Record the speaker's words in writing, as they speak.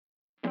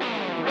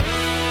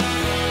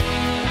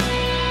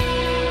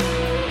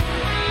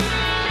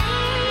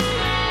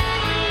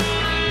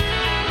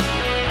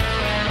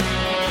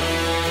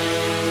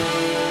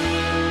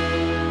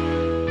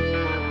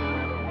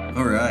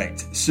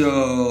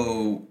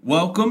So,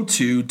 welcome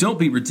to Don't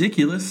Be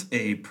Ridiculous,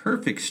 a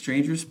Perfect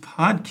Strangers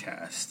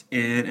podcast.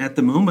 And at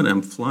the moment,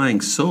 I'm flying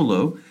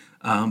solo,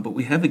 but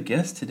we have a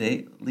guest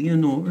today,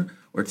 Leonor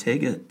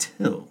Ortega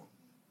Till.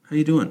 How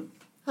you doing?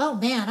 Oh,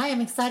 man, I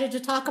am excited to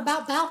talk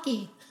about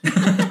Balki.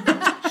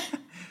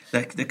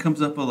 That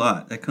comes up a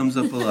lot.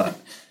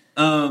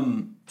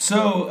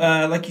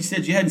 Like you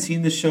said, you hadn't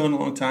seen this show in a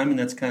long time, and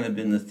that's kind of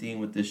been the theme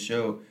with this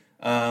show.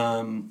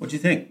 What'd you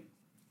think?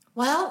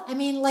 Well, I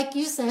mean, like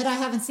you said, I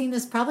haven't seen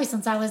this probably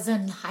since I was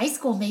in high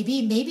school,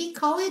 maybe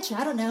college.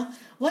 I don't know.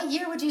 What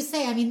year would you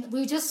say? I mean,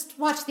 we just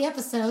watched the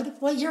episode.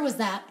 What year was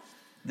that?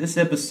 This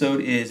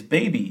episode is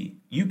Baby,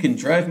 You Can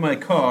Drive My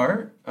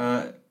Car,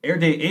 air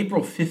date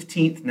April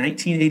 15th,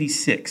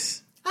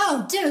 1986.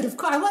 Oh, dude, of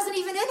course. I wasn't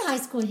even in high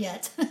school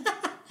yet.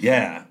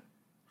 Yeah.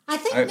 I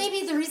think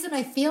maybe the reason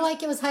I feel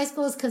like it was high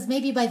school is because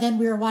maybe by then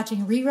we were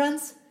watching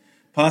reruns.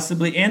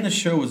 Possibly, and the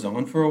show was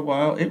on for a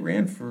while. It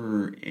ran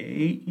for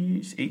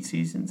 8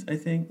 seasons, I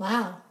think.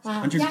 Wow.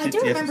 Yeah, I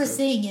do remember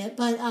seeing it,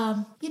 but,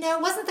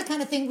 it wasn't the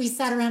kind of thing we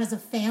sat around as a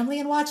family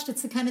and watched.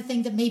 It's the kind of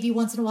thing that maybe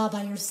once in a while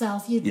by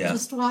yourself you'd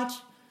just watch.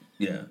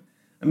 Yeah.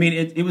 I mean,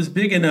 it was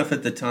big enough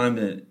at the time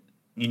that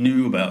you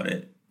knew about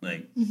it,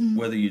 like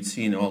whether you'd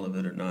seen all of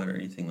it or not or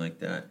anything like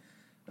that.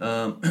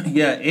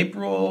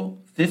 April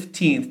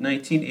 15th,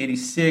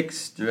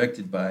 1986,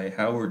 directed by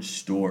Howard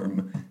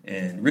Storm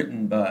and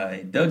written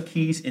by Doug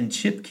Keyes and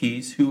Chip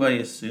Keyes, who I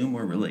assume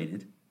were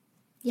related.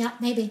 Yeah,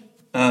 maybe.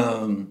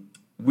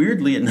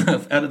 Weirdly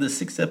enough, out of the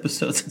 6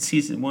 episodes in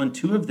season 1,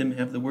 2 of them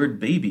have the word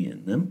baby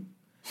in them.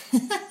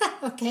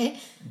 Okay.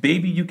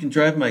 Baby, You Can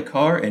Drive My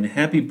Car and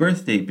Happy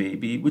Birthday,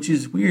 Baby, which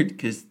is weird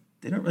because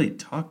they don't really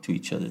talk to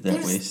each other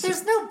that way.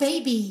 There's no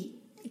baby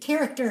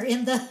character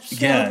in the show.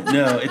 Yeah,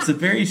 no, it's a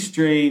very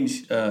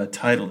strange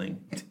titling.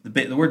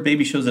 The word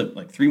baby shows up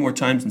like 3 more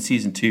times in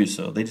season 2,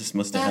 so they just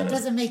must have had That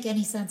doesn't make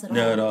any sense at all.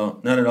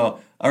 Not at all.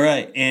 All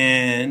right,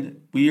 and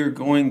we are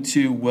going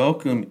to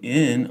welcome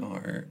in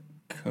our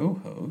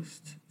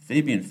co-host,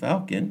 Fabian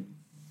Falcon.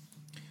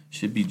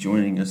 Should be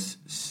joining us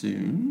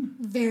soon.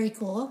 Very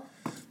cool.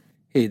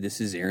 Hey, this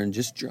is Aaron,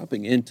 just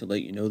dropping in to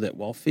let you know that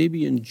while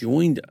Fabian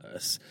joined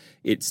us,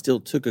 it still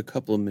took a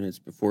couple of minutes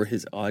before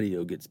his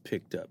audio gets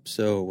picked up.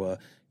 So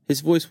his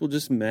voice will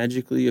just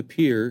magically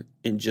appear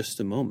in just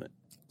a moment.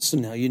 So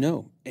now you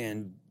know,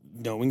 and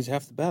knowing's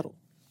half the battle.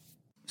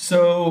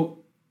 So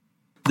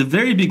the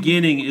very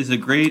beginning is a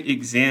great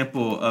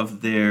example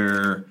of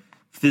their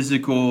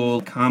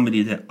physical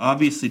comedy that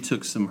obviously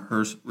took some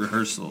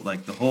rehearsal,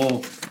 like the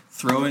whole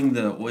throwing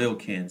the oil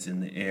cans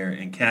in the air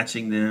and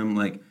catching them.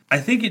 Like, I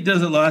think it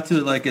does a lot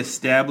to like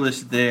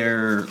establish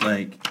their,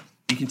 like,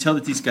 you can tell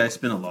that these guys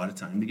spend a lot of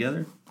time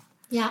together.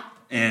 Yeah.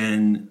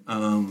 And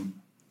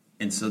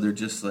so they're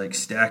just like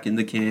stacking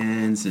the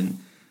cans and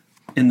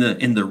in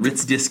the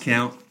Ritz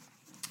discount,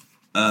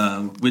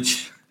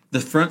 which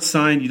the front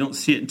sign, you don't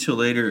see it until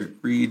later,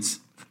 reads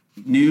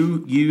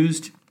new,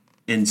 used,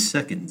 and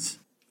seconds.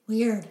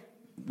 Weird.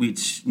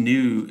 Which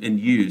new and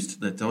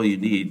used, that's all you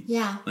need.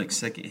 Yeah. Like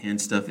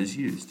secondhand stuff is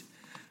used.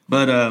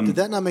 But did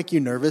that not make you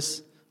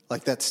nervous?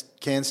 Like that's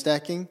can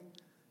stacking?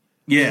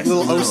 Yes. A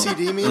little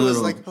OCD me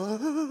was like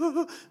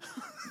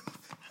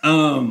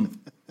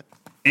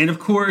and of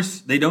course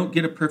they don't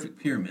get a perfect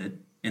pyramid.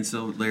 And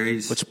so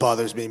Larry's, which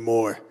bothers me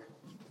more.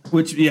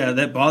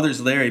 That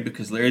bothers Larry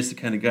because Larry's the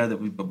kind of guy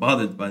that would be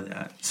bothered by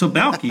that. So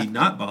Balki,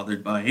 not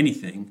bothered by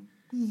anything,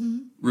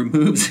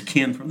 removes a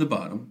can from the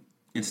bottom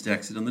and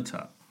stacks it on the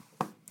top.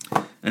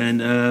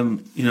 And,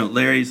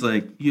 Larry's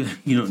like, you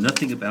know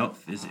nothing about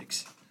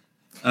physics.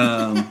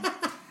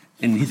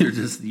 And neither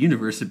does the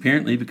universe,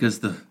 apparently, because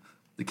the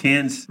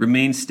cans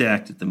remain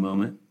stacked at the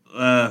moment.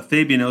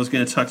 Fabian, I was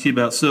going to talk to you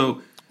about,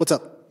 so... What's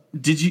up?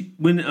 Did you,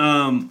 when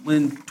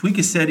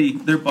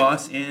Twinkasetti, their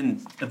boss,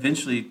 and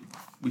eventually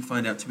we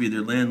find out to be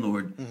their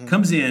landlord,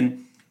 comes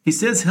in, he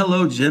says,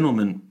 "Hello,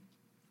 gentlemen."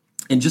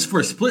 And just for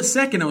a split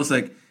second, I was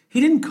like, he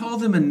didn't call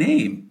them a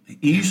name.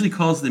 He usually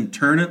calls them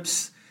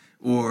turnips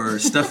or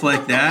stuff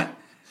like that.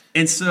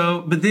 And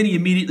so, but then he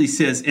immediately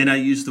says, and I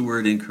used the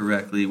word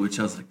incorrectly, which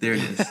I was like, there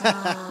it is.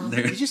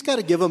 There. You just got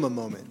to give him a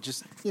moment.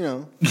 Just,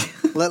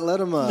 let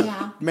him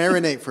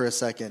marinate for a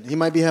second. He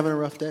might be having a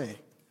rough day.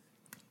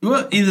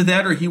 Well, either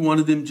that or he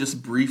wanted them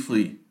just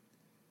briefly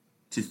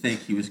to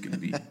think he was going to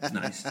be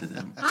nice to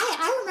them.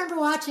 I remember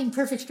watching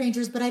Perfect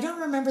Strangers, but I don't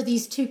remember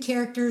these two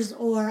characters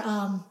or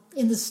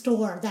in the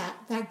store,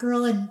 that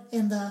girl in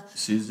the...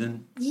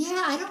 Susan?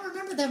 Yeah, I don't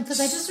remember them because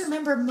I just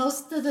remember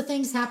most of the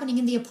things happening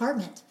in the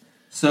apartment.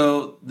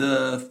 So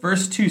the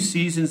first 2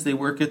 seasons they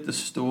work at the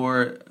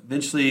store.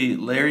 Eventually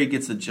Larry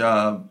gets a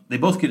job. They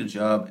both get a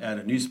job at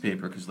a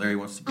newspaper because Larry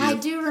wants to be I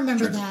do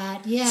remember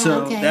that. Yeah,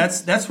 so okay.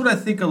 that's what I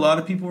think a lot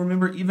of people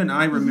remember. Even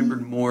I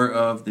remembered more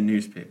of the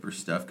newspaper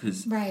stuff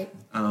because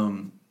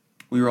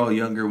we were all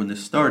younger when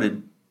this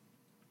started.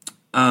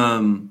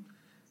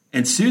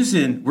 And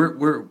Susan,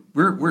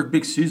 we're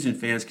big Susan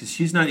fans because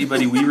she's not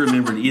anybody we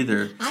remembered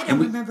either. I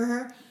don't remember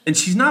her. And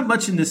she's not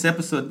much in this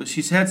episode, but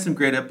she's had some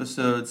great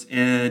episodes,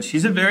 and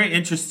she's a very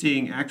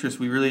interesting actress.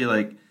 We really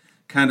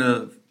kind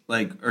of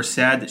like are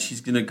sad that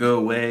she's going to go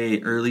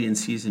away early in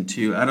season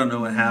 2. I don't know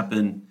what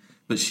happened,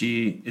 but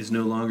she is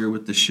no longer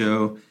with the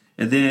show.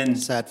 And then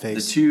sad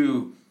face.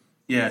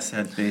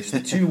 Sad face. The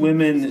 2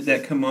 women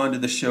that come onto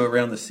the show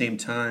around the same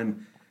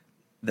time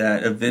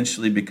that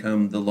eventually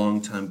become the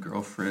longtime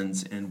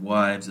girlfriends and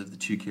wives of the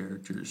 2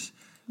 characters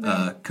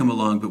come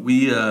along. But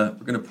we're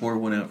going to pour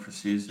one out for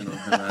Susan on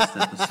her last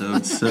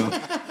episode.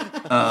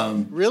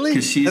 So really?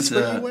 Because she's that's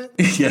where you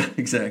went? Yeah,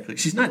 exactly.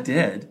 She's not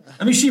dead.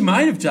 I mean, she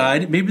might have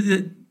died.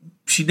 Maybe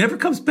she never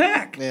comes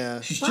back.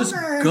 Yeah, she's just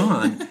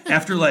gone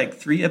after like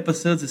 3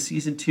 episodes of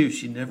season 2.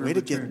 She never. Way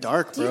to get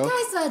dark, bro.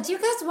 Do you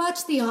guys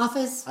watch The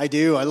Office? I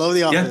do. I love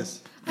The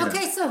Office. Yeah.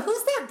 Okay, so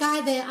who's that guy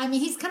that? I mean,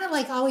 he's kind of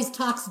like always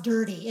talks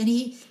dirty, and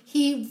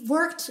he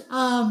worked.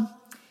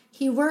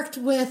 He worked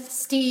with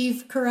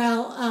Steve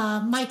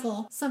Carell,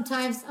 Michael.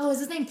 Sometimes, is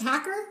his name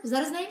Packer? Is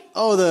that his name?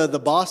 Oh, the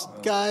boss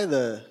guy.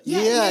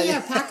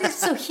 Yeah, Packer.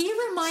 So he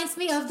reminds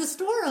me of the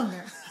store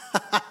owner.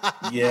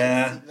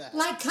 Yeah.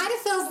 Like, kind of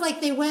feels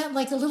like they went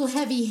like a little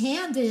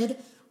heavy-handed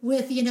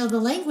with the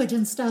language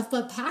and stuff.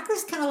 But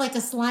Packer's kind of like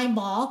a slime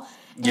ball,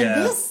 and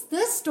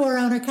this store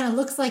owner kind of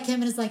looks like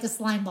him and is like a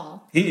slime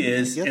ball. He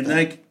is, and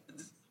like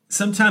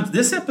sometimes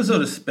this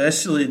episode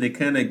especially, they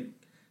kind of.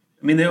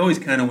 I mean, they always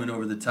kind of went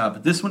over the top,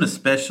 but this one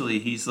especially,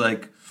 he's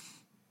like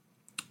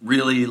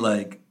really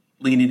like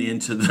leaning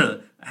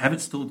into I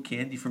haven't stole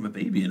candy from a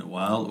baby in a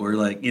while, or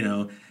like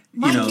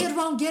my kid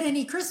won't get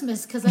any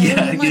Christmas because I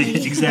owe you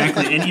money.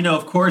 Exactly, and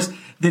of course,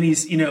 then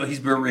he's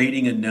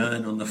berating a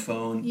nun on the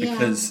phone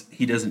because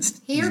he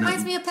doesn't. He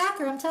reminds me of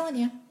Packer. I'm telling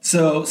you.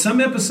 So some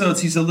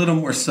episodes he's a little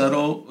more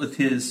subtle with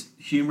his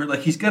humor.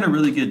 Like he's got a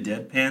really good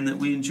deadpan that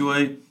we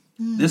enjoy.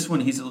 This one,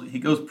 he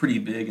goes pretty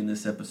big in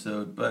this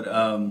episode, but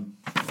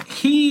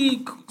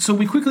so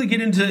we quickly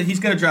get into, he's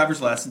got a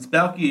driver's license.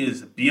 Balki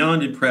is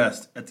beyond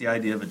impressed at the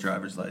idea of a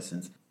driver's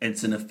license.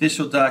 It's an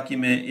official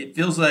document. It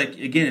feels like,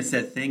 again, it's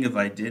that thing of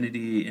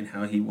identity and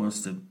how he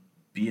wants to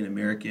be an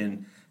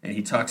American, and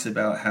he talks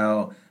about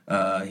how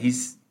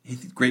he's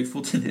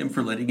grateful to them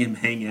for letting him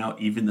hang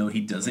out even though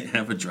he doesn't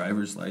have a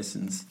driver's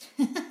license.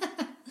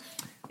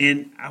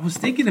 And I was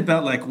thinking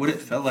about like what it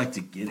felt like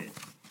to get it.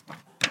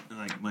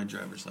 Like my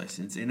driver's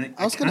license, and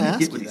I was going to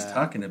ask what he's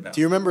talking about.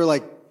 Do you remember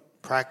like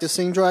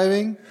practicing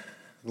driving,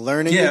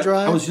 learning to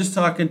drive? I was just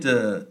talking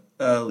to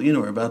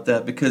Leonor about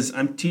that because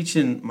I'm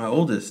teaching my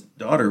oldest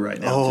daughter right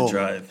now to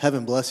drive.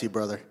 Heaven bless you,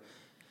 brother.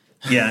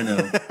 Yeah, I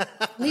know.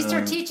 At least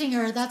you're teaching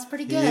her. That's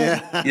pretty good.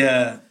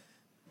 Yeah.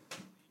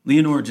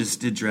 Leonor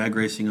just did drag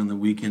racing on the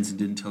weekends and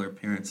didn't tell her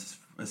parents.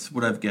 That's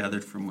what I've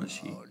gathered from what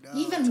she.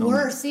 Even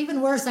worse.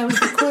 I was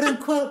the quote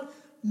unquote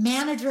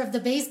manager of the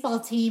baseball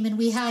team, and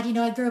we had,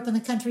 I grew up in the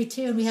country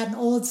too, and we had an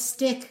old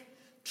stick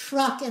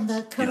truck, and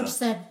the coach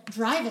said,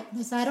 drive it. And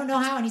I said, I don't know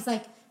how. And he's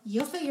like,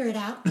 you'll figure it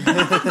out.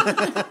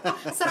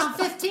 I said, I'm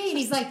 15.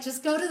 He's like,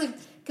 just go to the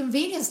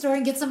convenience store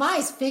and get some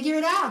ice. Figure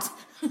it out.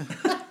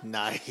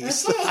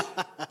 Nice. Okay.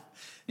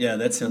 Yeah,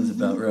 that sounds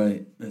about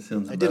right.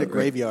 I did a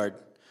graveyard.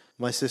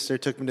 My sister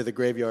took me to the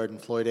graveyard in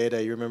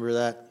Floydada. You remember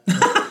that?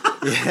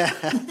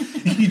 Yeah.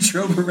 You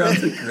drove around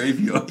the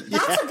graveyard.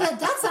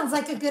 That sounds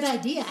like a good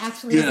idea,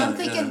 actually. Yeah, I'm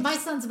thinking my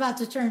son's about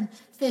to turn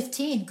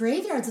 15.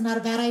 Graveyard's not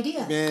a bad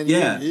idea. Man,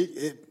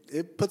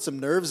 it puts some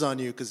nerves on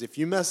you because if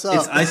you mess up,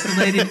 it's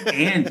isolated,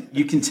 and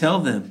you can tell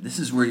them this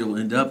is where you'll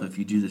end up if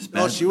you do this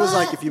bad. Oh, she was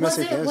like, if you mess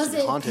up, was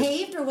it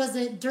paved or was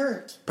it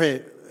dirt?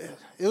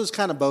 It was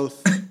kind of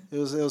both. It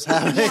was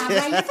happening. Yeah,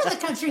 right. You're from the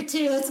country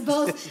too. It's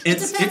both. It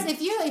depends.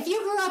 If you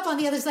grew up on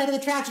the other side of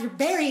the tracks, you're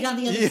buried on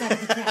the other side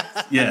of the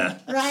tracks. Yeah.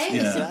 Right.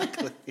 Yeah.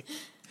 Exactly.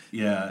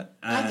 Yeah.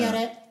 I get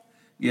it.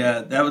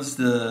 Yeah, that was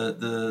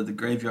the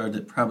graveyard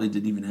that probably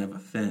didn't even have a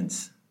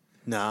fence.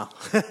 No.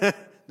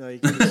 No, you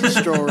can just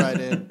stroll right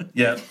in.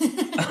 Yeah.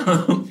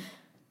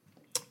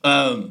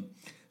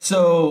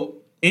 So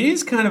it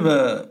is kind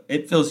of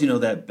it feels,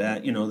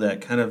 that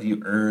kind of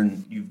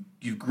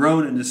you've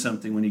grown into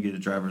something when you get a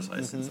driver's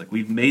license. Like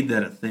we've made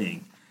that a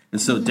thing. And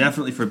so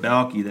definitely for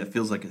Balki, that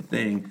feels like a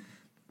thing.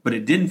 But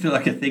it didn't feel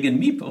like a thing in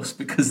Mypos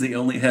because they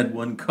only had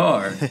one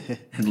car.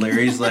 And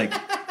Larry's like,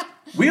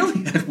 we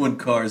only had one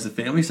car as a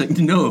family. He's like,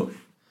 no,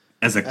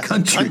 as a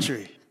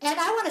country. And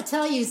I want to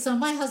tell you, so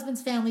my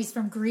husband's family's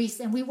from Greece,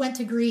 and we went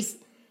to Greece,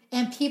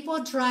 and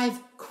people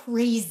drive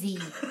crazy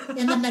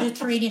in the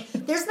Mediterranean.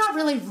 There's not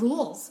really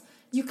rules.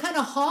 You kind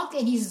of honk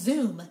and you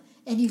zoom,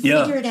 and you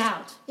figure it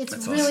out.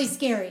 That's really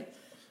scary.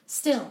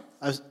 Still.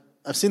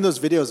 I've seen those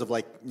videos of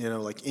like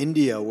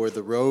India where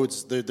the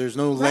roads, there's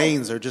no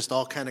lanes. They're just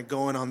all kind of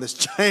going on this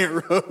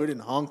giant road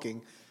and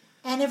honking.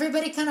 And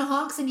everybody kind of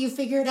honks and you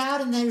figure it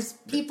out. And there's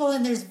people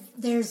and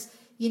there's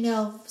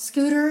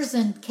scooters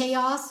and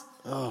chaos.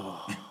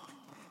 Oh.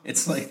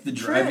 It's like the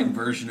driving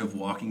version of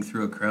walking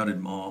through a crowded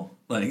mall.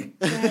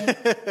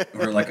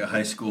 Or like a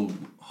high school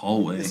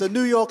hallway. It's a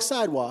New York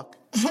sidewalk.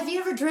 Have you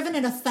ever driven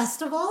in a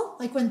festival?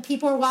 Like when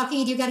people are walking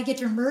and you got to get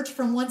your merch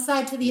from one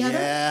side to the other?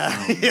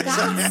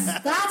 Yeah.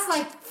 That's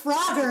like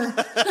Frogger.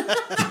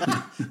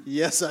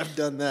 Yes, I've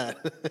done that.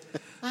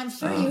 I'm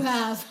sure you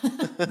have.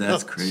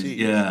 That's crazy.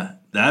 geez. Yeah,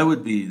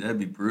 that'd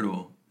be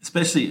brutal.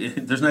 Especially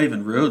there's not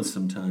even roads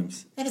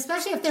sometimes. And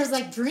especially if there's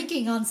like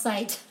drinking on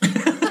site.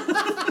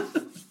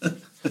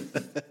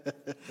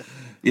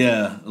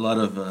 Yeah, a lot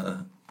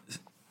of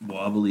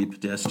wobbly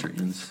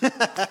pedestrians.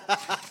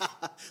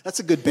 That's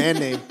a good band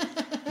name.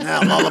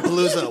 Now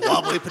Lollapalooza,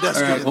 wobbly All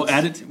pedestrians.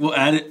 right,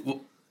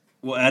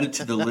 we'll add it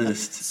to the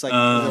list. It's like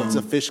it's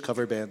a Fish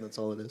cover band. That's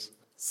all it is.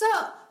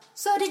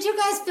 So did you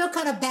guys feel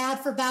kind of bad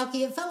for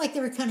Balky? It felt like they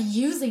were kind of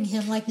using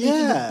him, like making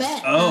Yeah. a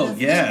bet. Oh, out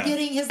of yeah. him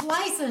getting his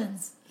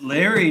license.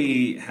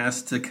 Larry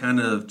has to kind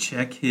of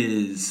check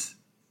his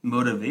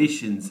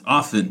motivations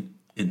often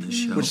in the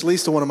show. Which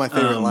leads to one of my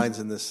favorite lines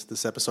in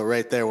this episode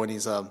right there when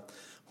he's like,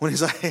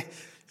 "Are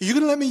you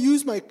gonna let me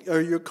use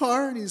your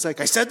car?" And he's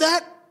like, "I said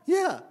that?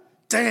 Yeah.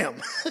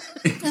 Damn."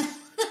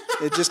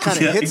 It just kind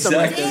of Yeah, hits him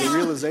right there, exactly. the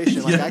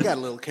realization, like, Yeah. I got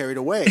a little carried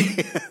away.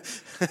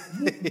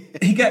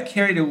 He got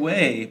carried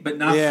away, but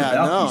not Yeah, for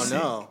Balky's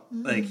no.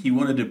 sake. Like he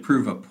wanted to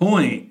prove a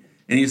point,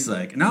 and he's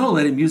like, "And I'll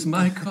let him use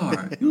my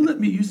car. You'll let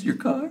me use your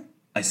car?"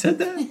 I said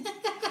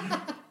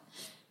that.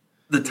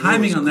 The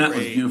timing on that was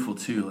great. beautiful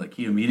too. Like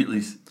he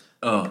immediately,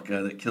 oh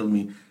god, that killed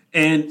me.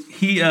 And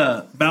he,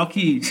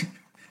 Balky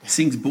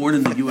sings "Born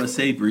in the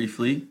USA"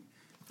 briefly,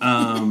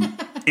 and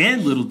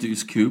 "Little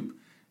Deuce Coupe,"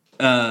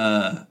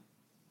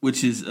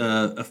 which is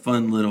a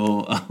fun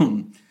little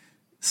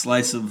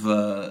slice of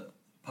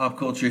pop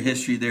culture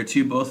history there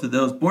too. Both of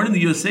those. "Born in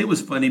the USA"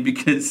 was funny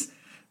because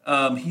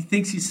he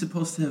thinks he's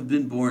supposed to have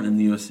been born in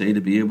the USA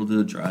to be able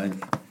to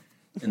drive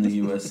in the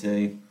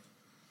USA,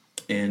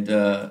 and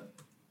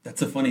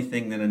that's a funny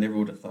thing that I never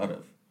would have thought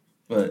of.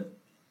 But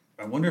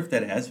I wonder if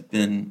that has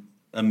been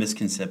a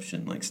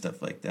misconception, like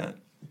stuff like that.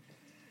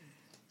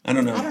 I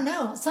don't know. I don't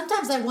know.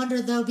 Sometimes I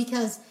wonder though,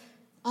 because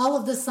all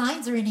of the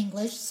signs are in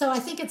English, so I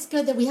think it's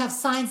good that we have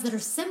signs that are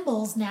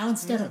symbols now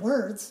instead of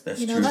words. That's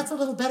you know, true. that's a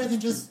little better than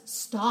just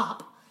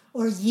stop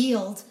or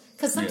yield.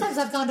 Because sometimes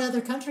I've gone to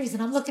other countries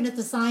and I'm looking at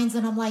the signs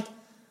and I'm like,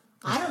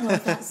 I don't know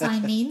what that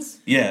sign means.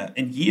 Yeah,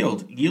 and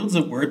yield. Yield's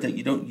a word that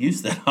you don't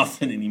use that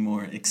often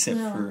anymore, except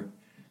No. for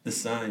the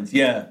signs.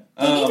 Yeah.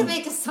 They need to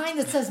make a sign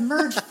that says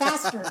merge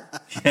faster.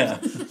 Yeah.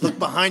 Look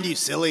behind you,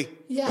 silly.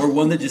 Yeah. Or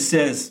one that just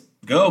says,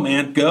 "Go,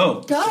 man,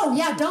 go." Go.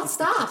 Yeah, don't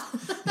stop.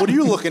 What are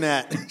you looking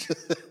at?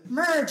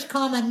 Merge,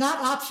 comma, not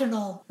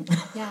optional.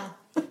 Yeah.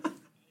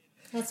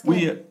 That's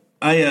good.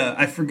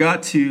 I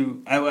forgot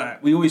to.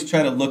 We always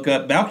try to look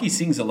up. Balky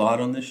sings a lot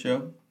on this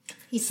show.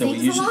 He So we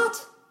sings usually- a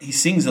lot? He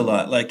sings a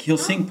lot. Like he'll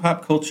sing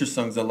pop culture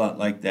songs a lot,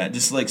 like that.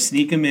 Just like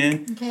sneak him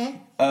in.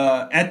 Okay.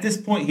 At this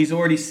point, he's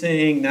already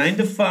saying 9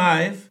 to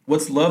 5.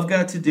 What's love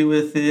got to do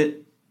with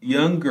it?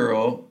 Young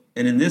girl.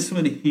 And in this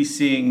one, he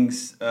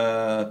sings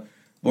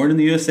Born in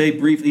the USA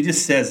briefly. He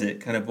just says it,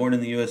 kind of Born in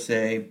the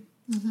USA.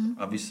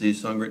 Obviously, a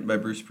song written by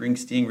Bruce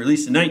Springsteen,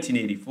 released in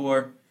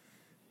 1984.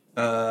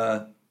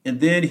 And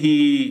then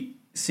he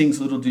sings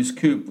Little Deuce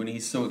Coupe when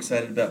he's so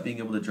excited about being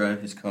able to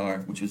drive his car,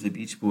 which was a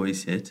Beach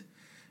Boys hit.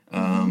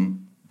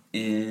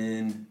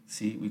 And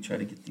see, we try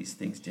to get these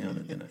things down,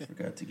 and then I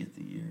forgot to get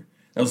the year.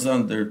 That was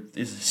on their,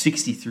 it's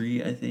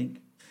 63, I think.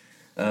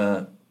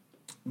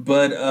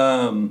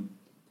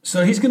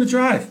 So he's going to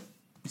drive.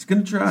 He's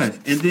going to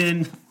drive. And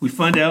then we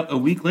find out a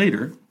week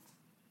later,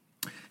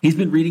 he's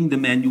been reading the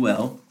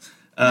manual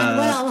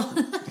Well,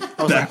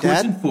 I was like, backwards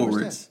Dad? and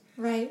forwards.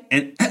 right.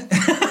 And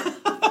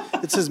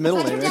It's his middle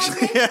Is that name, your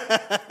actually.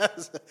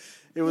 dad's name?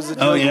 It was a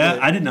oh joke, yeah,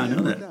 but- I did not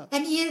know that.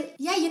 And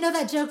you know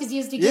that joke is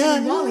used again Yeah,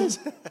 in Wally, yes.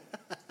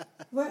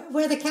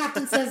 where the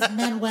captain says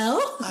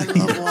Manuel. I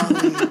love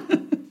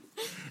Wally.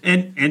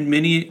 And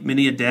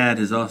many a dad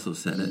has also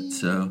said it.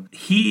 So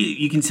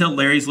you can tell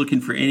Larry's looking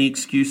for any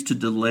excuse to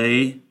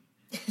delay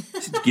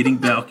getting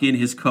Balky in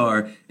his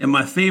car. And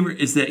my favorite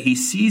is that he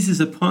seizes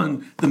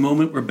upon the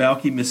moment where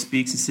Balky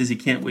misspeaks and says he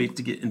can't wait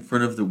to get in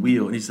front of the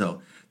wheel. And he's like,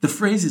 the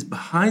phrase is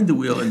behind the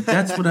wheel, and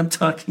that's what I'm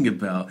talking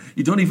about.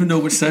 You don't even know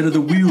which side of the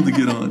wheel to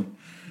get on.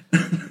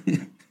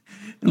 And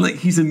like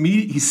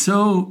he's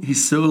so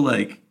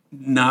like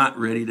not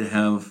ready to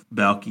have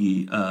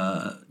Balky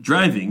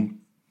driving.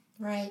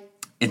 Right.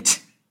 And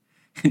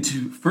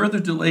to further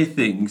delay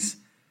things,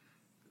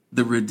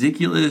 the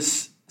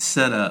ridiculous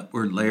setup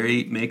where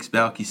Larry makes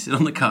Balky sit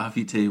on the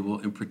coffee table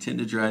and pretend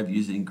to drive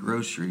using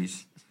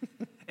groceries.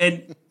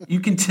 And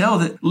you can tell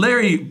that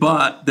Larry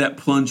bought that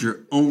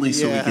plunger only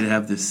so he could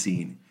have this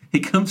scene. He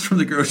comes from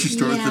the grocery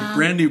store with a Yeah.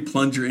 brand new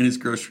plunger in his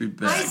grocery I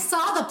bag.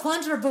 saw the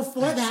plunger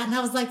before that, and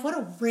I was like, what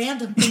a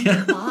random thing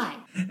to buy.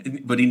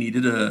 But he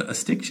needed a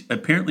stick.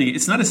 Apparently,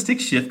 it's not a stick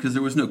shift because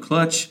there was no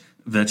clutch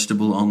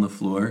vegetable on the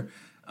floor.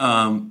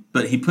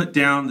 But he put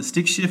down the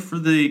stick shift for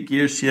the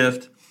gear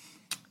shift.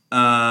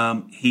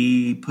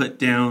 He put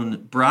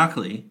down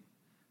broccoli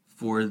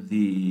for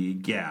the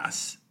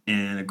gas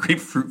and a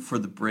grapefruit for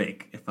the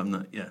brake.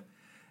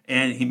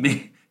 And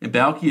And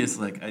Balky is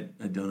like, I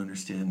don't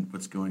understand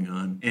what's going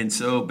on. And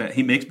so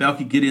he makes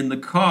Balky get in the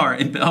car,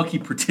 and Balky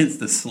pretends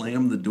to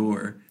slam the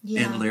door.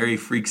 Yeah. And Larry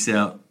freaks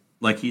out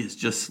like he has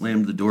just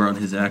slammed the door on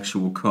his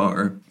actual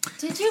car.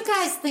 Did you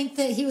guys think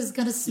that he was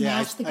going to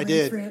smash the I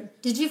did.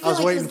 grapefruit? Did you feel I was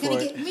like it was waiting going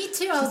to for get... Me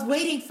too. I was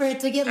waiting for it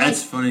to get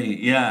That's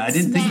funny. Yeah, I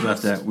didn't think about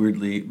smashed. that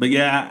weirdly. But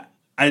yeah,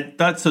 I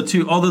thought so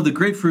too. Although the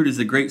grapefruit is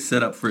a great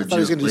setup for a I thought he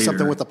was joke going to do later.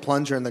 something with the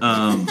plunger and the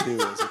grapefruit too. It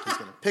was like he's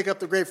going to pick up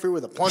the grapefruit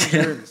with a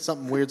plunger and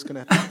something weird's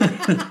going to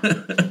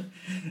happen.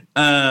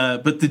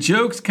 But the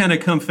jokes kind of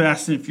come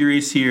fast and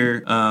furious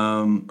here.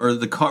 Or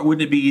the car,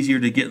 wouldn't it be easier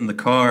to get in the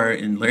car?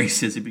 And Larry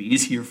says it'd be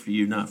easier for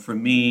you, not for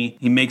me.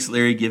 He makes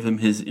Larry give him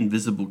his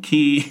invisible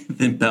key.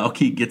 Then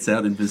Balky gets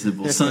out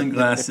invisible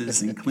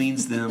sunglasses and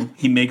cleans them.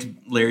 He makes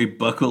Larry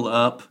buckle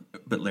up,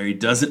 but Larry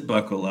doesn't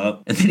buckle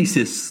up. And then he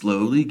says,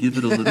 slowly give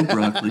it a little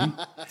broccoli.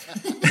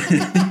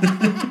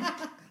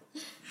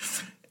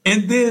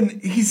 And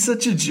then he's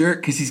such a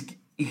jerk because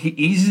he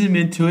eases him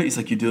into it. He's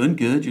like, you're doing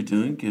good. You're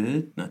doing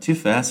good. Not too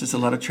fast. There's a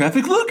lot of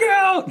traffic. Look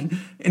out.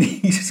 And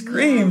he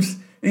screams.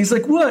 And he's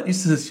like, what? He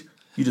says,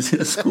 you just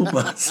hit a school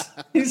bus.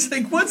 He's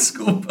like, what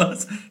school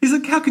bus? He's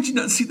like, how could you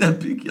not see that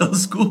big yellow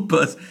school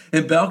bus?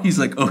 And Balky's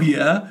like, oh,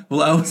 yeah?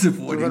 Well, I was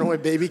avoiding The runaway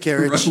baby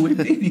carriage. The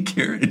runaway baby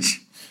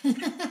carriage.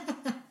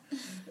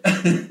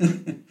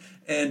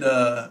 And,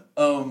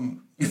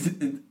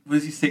 what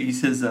does he say? He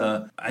says,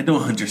 I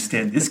don't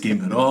understand this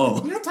game at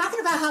all. You were talking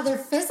about how they're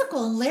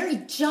physical, and Larry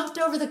jumped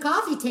over the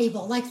coffee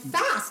table, like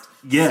fast.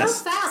 Yes.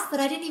 So fast that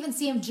I didn't even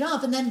see him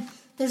jump, and then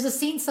there's a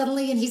scene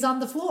suddenly, and he's on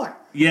the floor.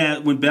 Yeah,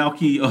 when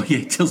Balky,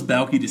 he tells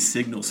Balky to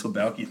signal, so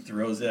Balky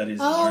throws out his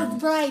arm. Oh,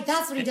 right,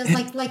 that's what he does,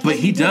 like But how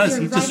he you do does, if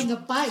he you're just- riding a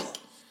bike.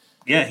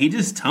 Yeah, he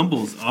just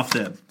tumbles off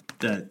that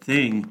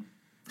thing.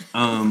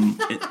 At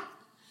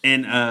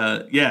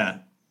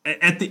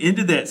the end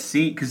of that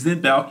scene, because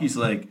then Balky's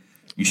like,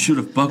 you should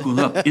have buckled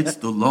up. It's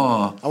the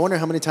law. I wonder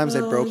how many times they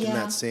broke in yeah.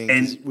 that scene.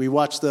 'Cause And- we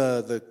watched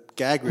the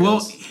gag Well,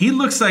 reels. he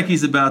looks like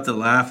he's about to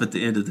laugh at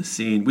the end of the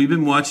scene. We've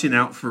been watching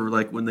out for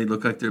like when they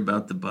look like they're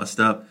about to bust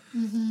up.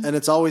 And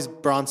it's always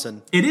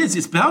Bronson.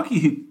 It's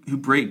Balky who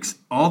breaks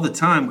all the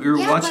time. We were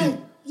Yeah, watching. but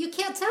you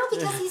can't tell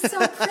because he's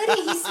so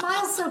pretty. He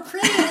smiles so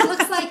pretty, and it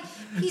looks like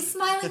he's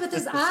smiling with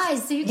his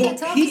eyes, so you can't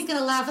tell if he's going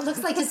to laugh. It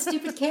looks like his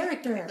stupid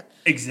character.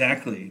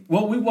 Exactly.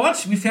 Well,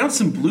 we found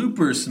some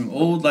bloopers, some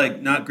old,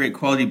 like, not great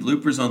quality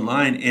bloopers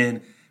online,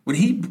 and when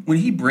he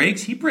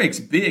breaks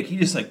big. He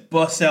just like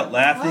busts out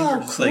laughing Oh,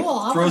 or just cool. like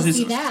I throws wanna his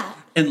see that.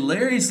 And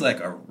Larry's like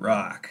a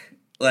rock,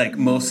 like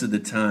most of the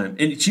time.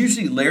 And it's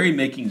usually Larry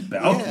making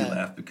Balky Yeah.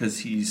 laugh because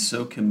he's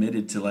so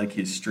committed to like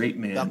his straight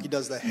man. Balky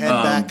does the head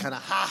back kind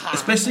of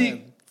especially-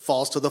 and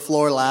falls to the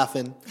floor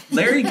laughing.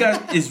 Larry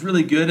is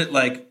really good at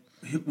like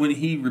when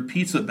he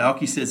repeats what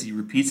Balky says, he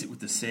repeats it with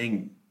the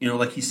saying,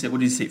 like he said, what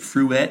did he say?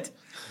 Fruet?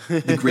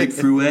 The great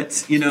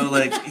fruet?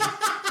 Like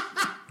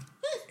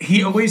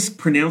he always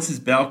pronounces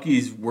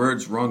Balky's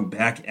words wrong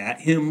back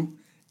at him.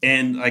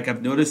 And like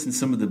I've noticed in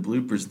some of the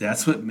bloopers,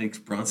 that's what makes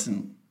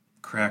Bronson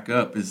crack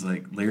up is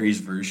like Larry's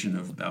version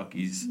of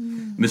Balky's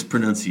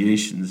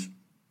mispronunciations.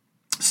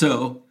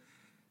 So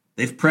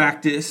they've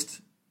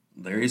practiced.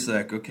 Larry's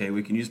like, okay,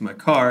 we can use my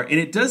car. And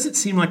it doesn't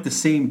seem like the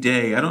same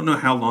day. I don't know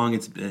how long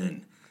it's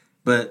been.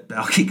 But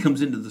Balky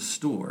comes into the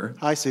store.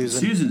 Hi, Susan.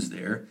 Susan's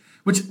there.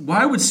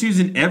 Why would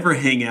Susan ever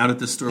hang out at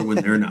the store when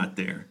they're not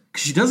there?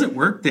 Because she doesn't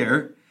work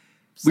there.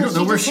 We So don't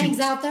know she where just hangs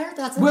out there?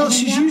 That's what Well, they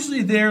hang she's out?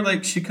 usually there.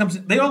 Like she comes.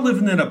 They all live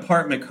in that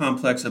apartment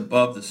complex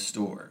above the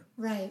store.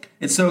 Right.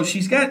 And so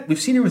we've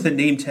seen her with a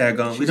name tag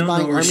on. We don't know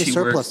buying where Army she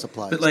surplus works.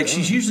 supplies. But like Yeah.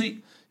 she's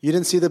usually, You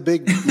didn't see the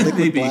big liquid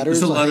Maybe. bladders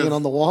There's a lot hanging of-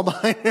 on the wall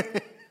behind her?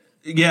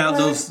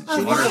 those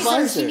A water.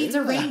 visor. She needs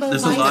a rainbow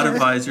There's visor. a lot of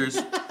visors,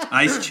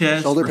 ice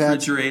chests, Shoulder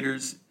pads.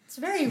 refrigerators. It's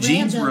very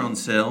Jeans random. were on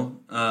sale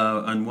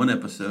on one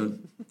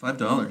episode,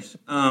 $5.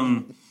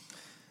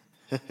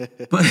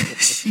 But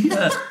she,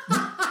 I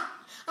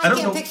don't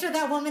can't know. picture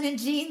that woman in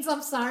jeans.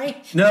 I'm sorry.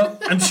 No,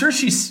 I'm sure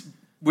she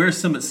wears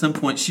some at some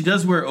point. She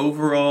does wear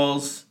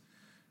overalls,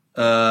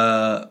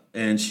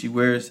 and she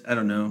wears, I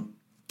don't know.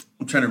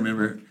 I'm trying to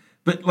remember.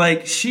 But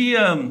like she's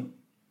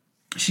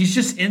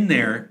just in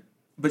there,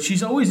 but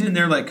she's always in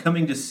there like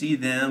coming to see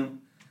them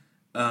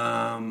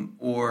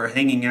or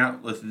hanging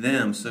out with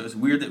them. So it's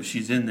weird that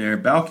she's in there.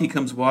 Balky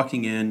comes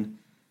walking in,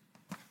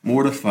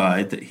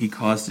 mortified that he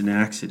caused an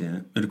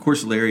accident. And of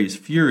course Larry is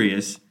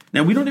furious.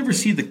 Now we don't ever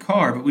see the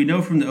car, but we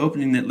know from the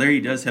opening that Larry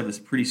does have a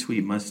pretty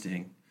sweet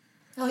Mustang.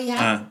 Oh,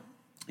 yeah.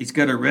 He's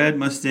got a red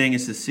Mustang.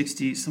 It's a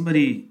 60.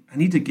 I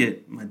need to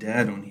get my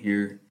dad on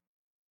here.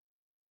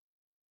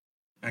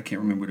 I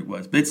can't remember what it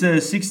was, but it's a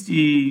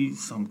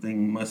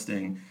 60-something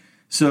Mustang.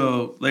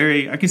 So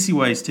Larry, I can see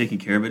why he's taking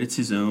care of it. It's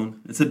his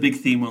own. It's a big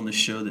theme on the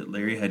show that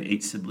Larry had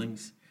 8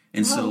 siblings.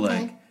 And so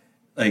okay.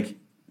 like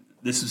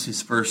this was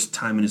his first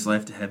time in his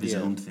life to have his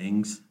own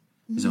things,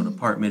 his own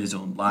apartment, his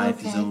own life,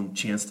 his Okay. own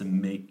chance to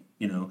make,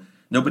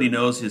 nobody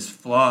knows his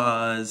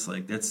flaws.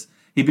 Like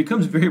he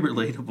becomes very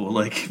relatable,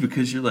 like,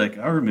 because you're like,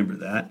 I remember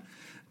that.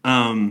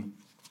 And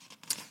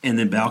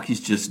then Balky's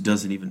just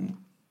doesn't even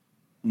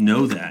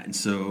know that, and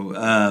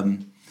so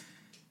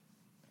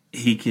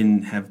he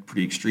can have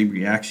pretty extreme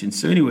reactions.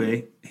 So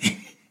anyway,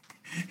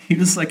 he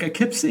was like, I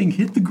kept saying,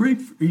 hit the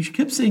grapefruit. He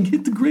kept saying,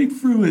 hit the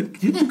grapefruit,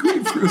 hit the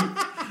grapefruit.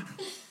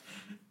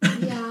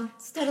 Yeah,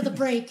 instead of the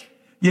break.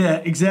 Yeah,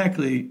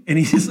 exactly. And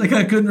he's like,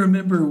 I couldn't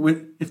remember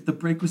if the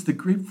break was the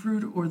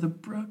grapefruit or the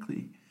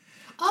broccoli.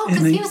 Oh,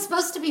 because he was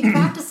supposed to be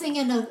practicing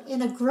in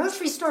a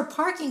grocery store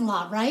parking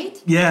lot,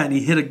 right? Yeah, and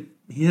he hit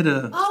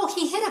a. Oh,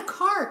 he hit a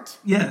cart.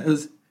 Yeah, it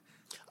was.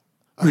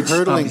 A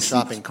hurdling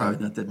shopping cart.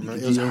 Not that big a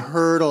It was deal.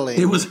 hurdling.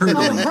 It was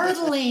hurdling. Oh,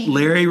 hurdling.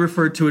 Larry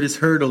referred to it as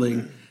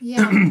hurdling.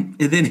 Yeah. And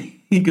then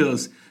he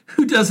goes,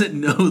 who doesn't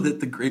know that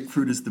the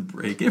grapefruit is the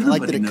break? I Everybody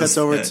like that it knows cuts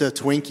over that. to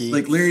Twinkie.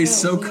 Like Larry's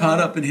so weird. caught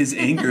up in his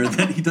anger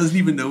that he doesn't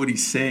even know what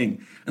he's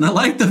saying. And I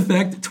like the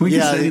fact that Twinkie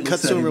yeah, said it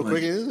cuts to him real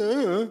quick.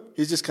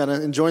 He's just kind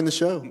of enjoying the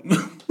show.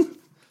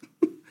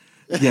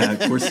 Yeah, of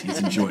course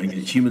he's enjoying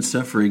it. Human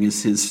suffering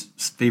is his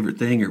favorite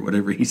thing, or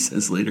whatever he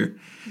says later.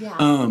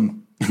 Yeah.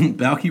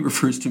 Balky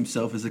refers to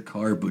himself as a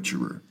car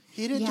butcherer.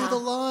 He didn't do Yeah. the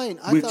line.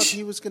 I Which- thought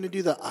he was going to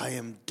do the "I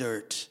am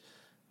dirt."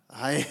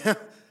 I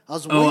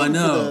was Oh, I waiting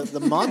know. for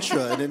the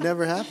mantra, and it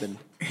never happened.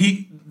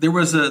 There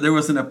was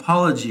an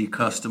apology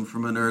custom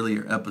from an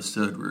earlier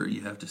episode where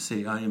you have to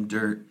say, I am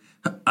dirt,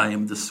 I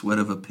am the sweat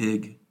of a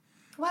pig.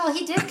 Well,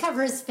 he did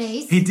cover his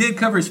face. He did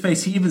cover his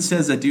face. He even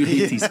says, I do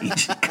hate these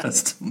ancient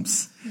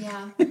customs.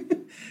 Yeah.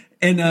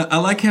 And I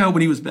like how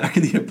when he was back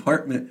in the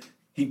apartment,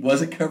 he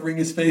wasn't covering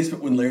his face, but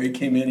when Larry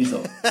came in, he's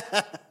all...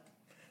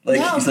 Like,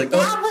 No, he's like,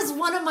 that oh, was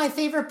one of my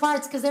favorite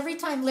parts because every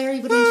time Larry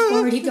would inch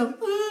forward, he'd go,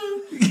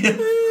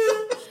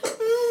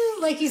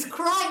 like he's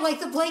crying, like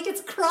the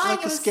blanket's crying. Like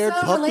It a was scared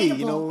so puppy, relatable.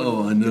 you know.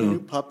 Oh, I get a know. new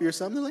puppy or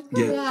something like.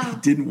 yeah, Yeah. he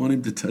didn't want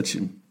him to touch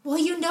him. Well,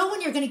 you know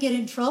when you're going to get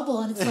in trouble,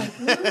 and it's like,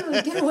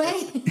 "Ooh, get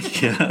away."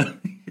 Yeah.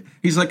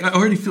 He's like, I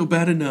already feel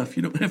bad enough.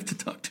 You don't have to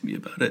talk to me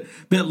about it.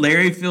 But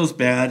Larry feels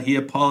bad. He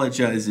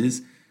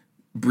apologizes,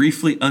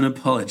 briefly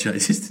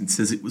unapologizes, and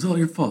says it was all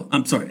your fault.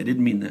 I'm sorry, I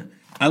didn't mean that.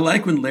 I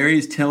like when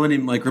Larry's telling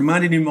him, like,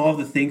 reminding him all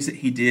the things that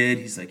he did.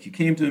 He's like, you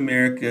came to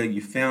America,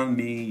 you found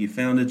me, you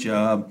found a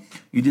job,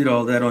 you did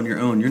all that on your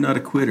own. You're not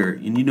a quitter.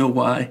 And you know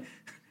why?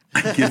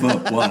 I give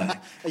up. Why?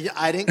 Yeah,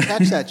 I didn't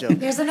catch that joke.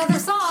 Here's another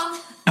song.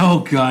 Oh,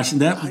 gosh.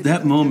 And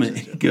that moment,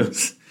 he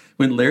goes,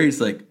 when Larry's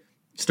like,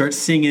 starts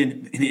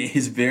singing in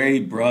his very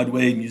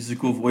Broadway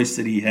musical voice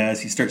that he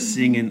has, he starts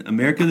singing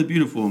America the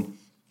Beautiful.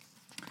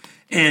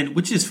 And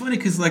which is funny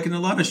because, like, in a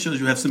lot of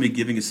shows, you have somebody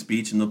giving a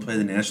speech and they'll play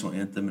the national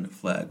anthem and a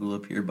flag will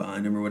appear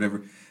behind him or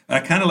whatever. I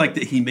kind of like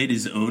that he made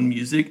his own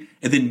music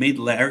and then made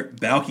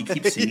Balky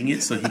keep singing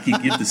it so he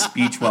could give the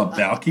speech while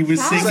Balky was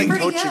That was singing. like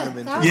pretty coaching good. him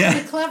into That was it.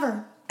 pretty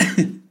clever.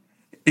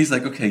 He's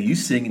like, okay, you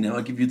sing and now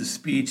I'll give you the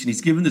speech. And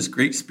he's giving this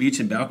great speech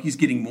and Balky's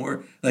getting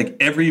more, like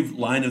every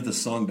line of the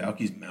song,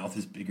 Balky's mouth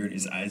is bigger and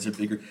his eyes are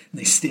bigger. And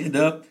they stand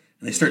up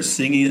and they start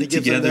singing it He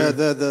gives him together.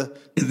 the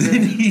And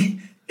then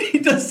he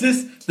does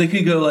this. They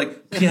can go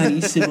like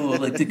pianissimo,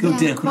 like they go Yeah,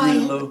 down quiet.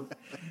 really low.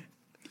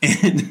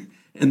 And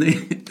they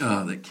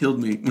that killed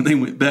me when they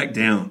went back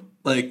down.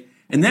 Like,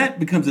 and that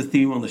becomes a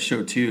theme on the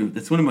show too.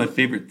 That's one of my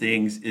favorite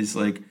things is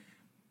like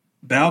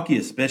Balky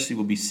especially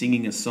will be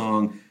singing a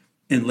song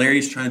and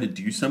Larry's trying to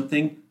do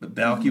something, but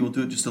Balky will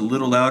do it just a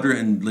little louder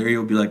and Larry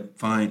will be like,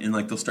 fine. And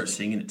like they'll start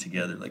singing it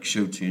together, like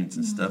show tunes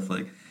and stuff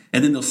like,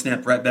 and then they'll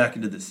snap right back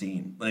into the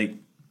scene. Like,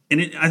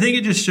 and I think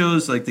it just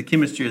shows like the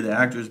chemistry of the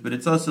actors, but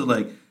it's also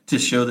like to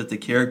show that the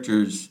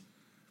characters,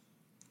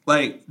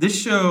 like this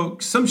show,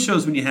 some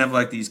shows when you have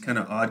like these kind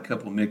of odd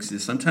couple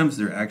mixes, sometimes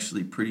they're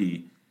actually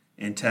pretty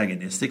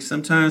antagonistic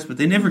sometimes, but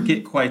they never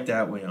get quite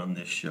that way on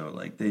this show.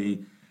 Like they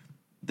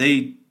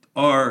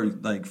are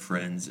like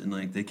friends and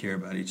like they care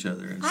about each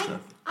other and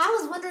stuff. I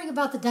was wondering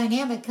about the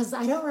dynamic because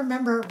I don't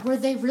remember, were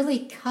they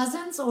really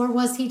cousins or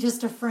was he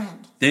just a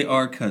friend? They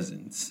are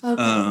cousins.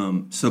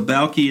 Okay. So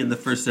Balky in the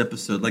first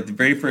episode, like the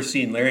very first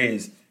scene, Larry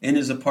is in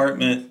his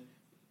apartment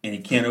and he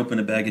can't open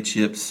a bag of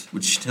chips,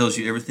 which tells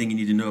you everything you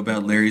need to know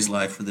about Larry's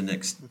life for the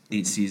next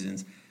 8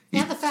 seasons.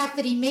 And the fact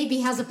that he maybe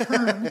has a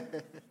perm.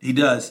 He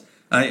does.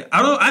 I don't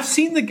know. I've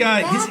seen the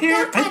guy. His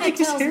hair. That I kind think of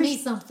his tells hair's me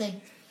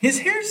something. his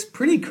hair's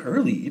pretty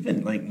curly.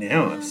 Even like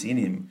now, I've seen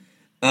him.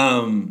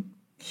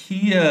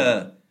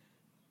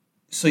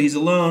 So he's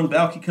alone.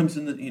 Balky comes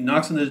in. He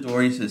knocks on the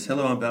door. He says,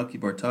 "Hello, I'm Balky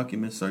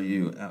Bartokimus. Are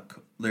you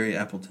Larry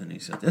Appleton?" He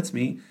said, "That's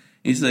me."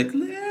 He's like,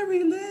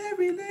 "Larry,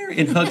 Larry, Larry,"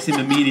 and hugs him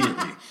immediately.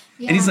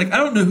 Yeah. And he's like, "I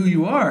don't know who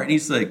you are." And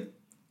he's like,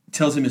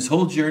 tells him his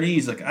whole journey.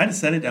 He's like, "I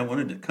decided I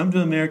wanted to come to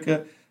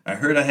America. I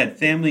heard I had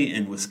family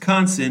in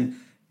Wisconsin."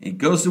 And he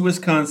goes to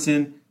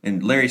Wisconsin,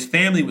 and Larry's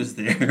family was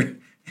there.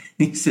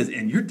 He says,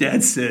 "And your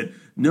dad said,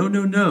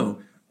 no,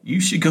 you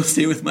should go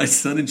stay with my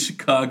son in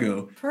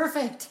Chicago."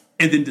 Perfect.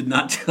 And then did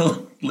not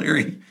tell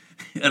Larry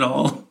at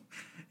all.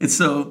 And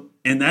so,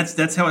 and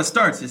that's how it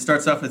starts. It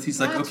starts off with he's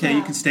like, Gotcha. "Okay,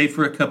 you can stay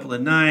for a couple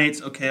of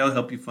nights. Okay, I'll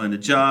help you find a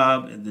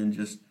job." And then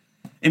just,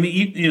 I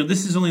mean, you know,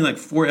 this is only like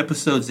 4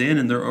 episodes in,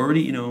 and they're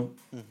already, you know,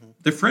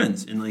 they're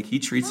friends. And like he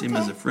treats him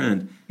as a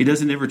friend. He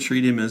doesn't ever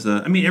treat him as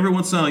a. I mean, every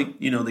once in a while,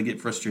 you know, they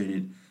get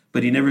frustrated,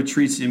 but he never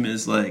treats him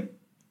as like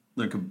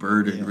like a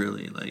burden,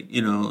 really,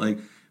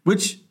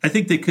 which I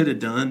think they could have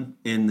done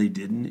and they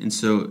didn't, and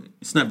so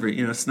it's not very,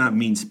 it's not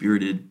mean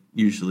spirited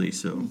usually,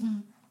 so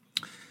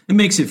it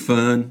makes it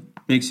fun.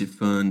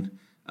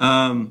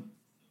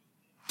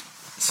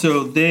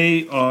 So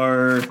they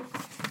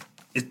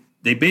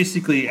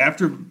basically,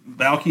 after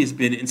Balky has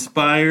been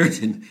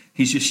inspired and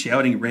he's just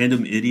shouting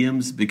random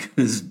idioms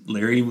because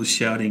Larry was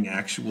shouting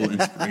actual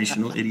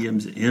inspirational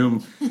idioms at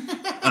him.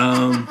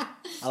 I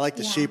like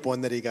the sheep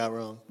one that he got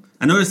wrong.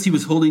 I noticed he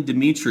was holding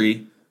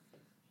Dimitri.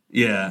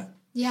 Yeah.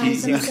 Yeah, he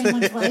said the same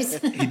one twice.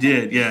 He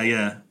did.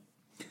 Yeah.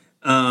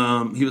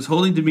 He was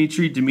holding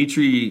Dimitri.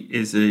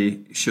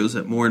 Dimitri shows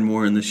up more and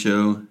more in the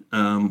show.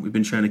 We've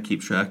been trying to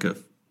keep track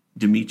of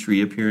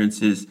Dimitri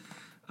appearances.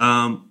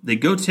 They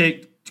go to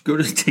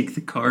take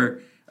the car,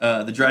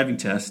 the driving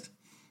test,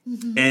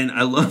 and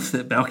I love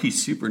that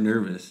Balky's super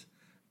nervous.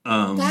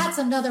 That's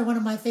another one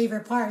of my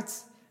favorite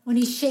parts when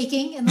he's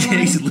shaking in the line.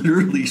 He's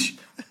literally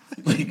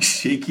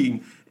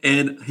shaking,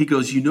 and he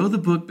goes, "You know the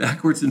book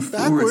backwards and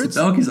forwards." And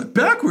Balky's like,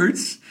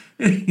 "Backwards."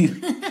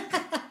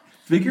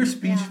 Figure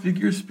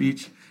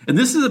speech. And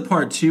this is the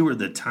part too where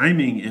the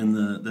timing and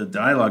the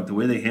dialogue, the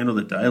way they handle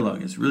the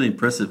dialogue, is really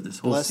impressive. This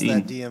whole scene.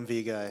 Bless that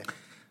DMV guy.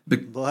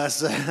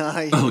 Bless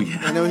that.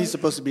 Yeah. I know he's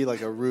supposed to be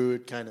like a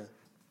rude kind of,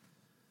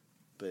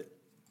 but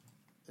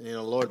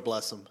Lord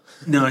bless him.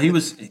 No, he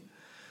was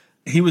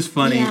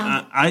funny.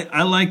 Yeah.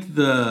 I like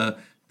the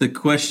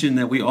question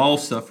that we all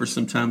suffer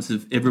sometimes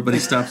if everybody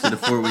stops at a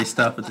four-way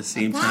stop at the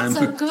same time.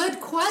 That's a good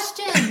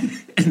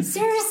question.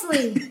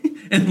 Seriously.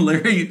 And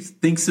Larry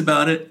thinks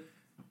about it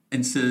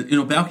and says,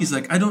 Balky's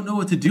like, I don't know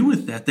what to do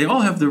with that. They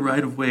all have the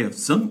right of way of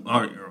some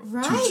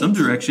to some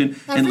direction.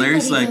 And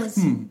Larry's like,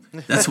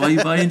 that's why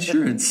you buy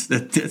insurance.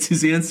 That's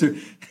his answer.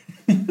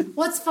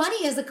 What's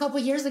funny is a couple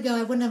years ago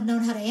I wouldn't have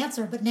known how to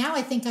answer, but now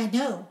I think I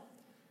know.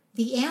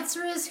 The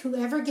answer is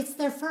whoever gets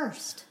there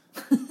first.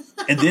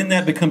 And then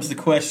that becomes the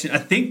question. I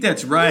think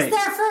that's right. Who's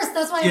there first?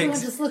 That's why everyone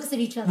just looks at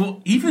each other.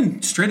 Well,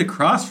 even straight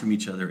across from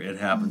each other, it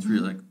happens. Where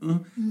you're like,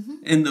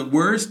 And the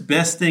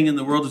best thing in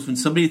the world is when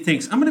somebody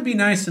thinks, I'm going to be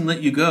nice and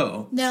let you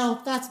go.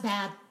 No, that's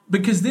bad.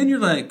 Because then you're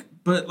like,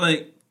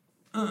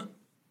 and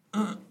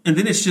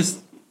then it's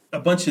just a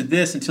bunch of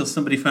this until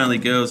somebody finally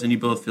goes and you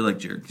both feel like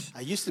jerks.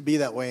 I used to be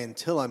that way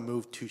until I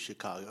moved to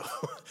Chicago.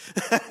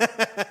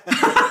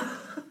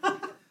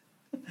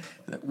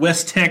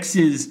 West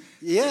Texas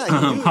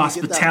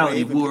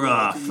hospitality wore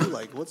off. You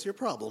like, what's your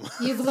problem?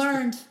 You've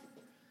learned.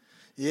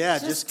 Yeah,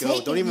 just go.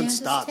 Don't even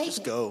stop.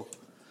 Just go.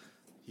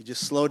 You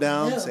just slow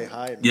down, say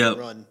hi, and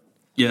run.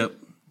 Yep.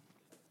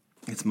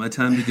 It's my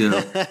time to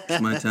go.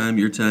 It's my time,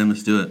 your time.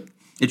 Let's do it.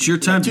 It's your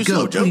time to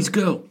go. Please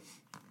go.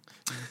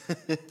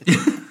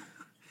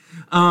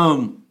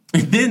 And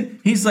then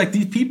he's like,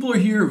 these people are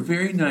here,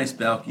 very nice,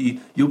 Balky.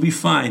 You'll be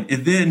fine.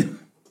 And then,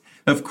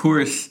 of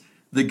course,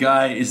 the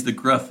guy is the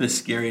gruffest,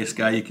 scariest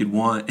guy you could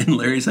want. And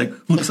Larry's like,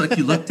 looks like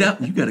you lucked out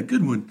and you got a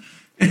good one.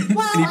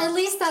 Well, at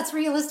least that's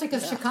realistic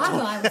of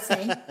Chicago, I would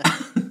say.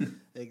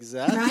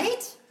 Exactly.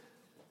 Right?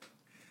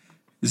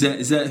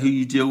 Is that who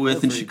you deal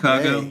with in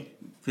Chicago,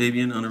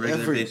 Fabian, on a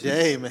regular basis?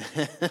 Every day, man.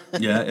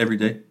 Yeah, every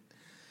day.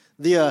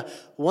 The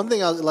one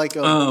thing I like,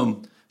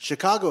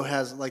 Chicago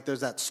has, like,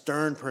 there's that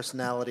stern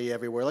personality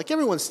everywhere. Like,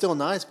 everyone's still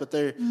nice, but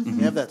they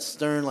have that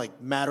stern,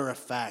 like, matter of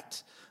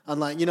fact.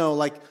 Unlike,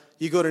 like,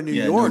 you go to New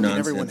York and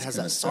everyone has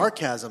that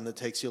sarcasm that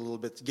takes you a little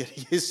bit to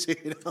get used to,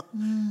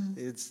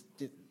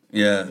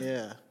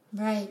 Yeah.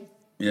 Right.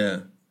 Yeah.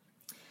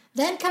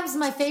 Then comes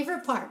my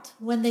favorite part,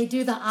 when they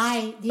do the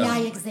eye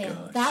exam.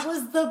 Gosh. That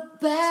was the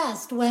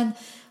best, when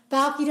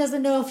Balky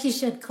doesn't know if he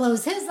should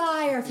close his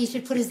eye or if he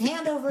should put his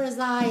hand over his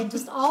eye, and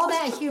just all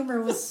that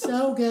humor was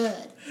so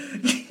good.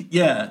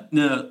 Yeah.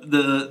 No,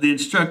 the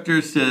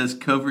instructor says,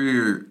 cover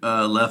your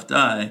left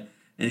eye,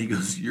 and he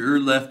goes, your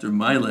left or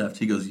my left?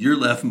 He goes, your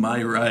left,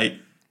 my right.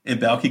 And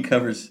Balky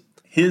covers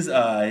his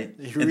eye.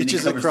 He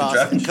reaches across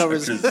and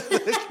covers his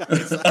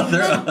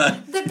other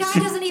eye. The guy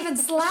doesn't even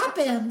slap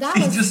him.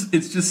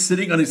 It's just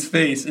sitting on his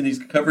face, and he's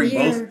covering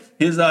both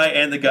his eye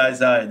and the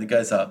guy's eye. And the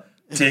guy's out,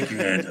 take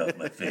your hand off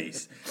my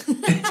face.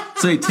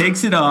 So he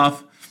takes it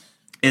off,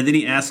 and then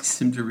he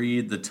asks him to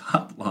read the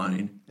top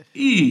line,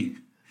 E.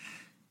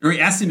 Or he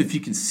asks him if you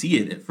can see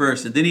it at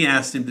first, and then he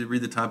asks him to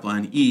read the top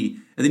line, E.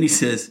 And then he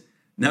says,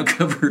 now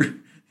cover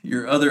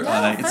your other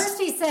eye.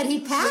 First he said he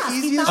passed.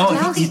 He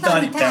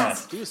thought he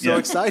passed. He was so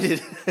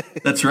excited.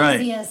 That's right.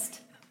 Easiest.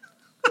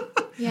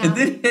 Yeah. And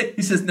then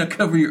he says, now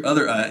cover your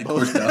other eye. And of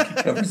course,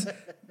 Balky covers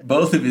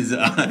both of his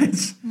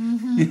eyes. That's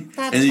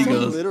and he funny.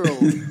 goes, Literal.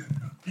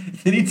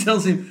 then he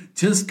tells him,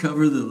 just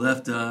cover the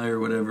left eye or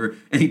whatever.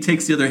 And he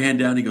takes the other hand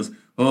down and he goes,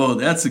 oh,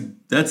 that's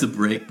a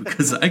break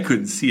because I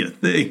couldn't see a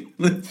thing.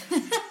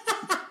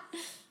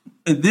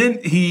 And then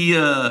he's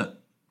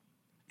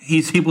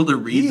able to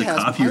read the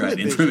copyright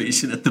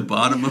information at the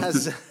bottom of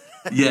the...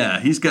 Yeah,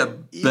 he's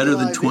got better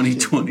than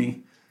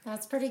 20/20.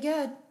 That's pretty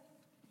good.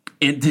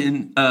 And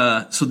then,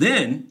 so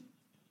then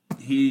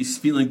he's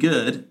feeling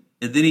good,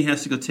 and then he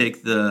has to go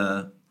take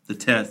the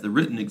test, the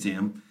written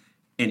exam,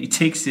 and he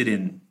takes it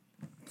in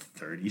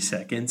 30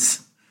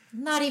 seconds.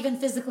 Not even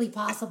physically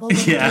possible.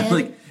 But Yeah, he did.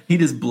 like he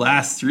just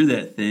blasts through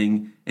that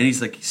thing, and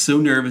he's like so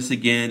nervous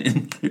again.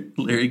 And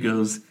Larry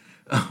goes,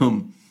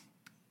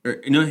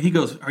 he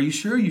goes, "Are you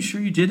sure? You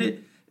sure you did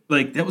it?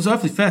 Like that was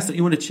awfully fast. Don't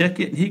you want to check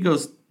it?" And he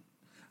goes,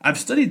 "I've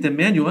studied the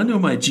manual. I know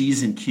my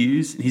G's and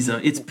Q's." And he's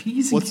like, "It's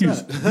P's and What's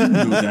Q's." that? I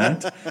know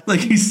that. Like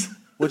he's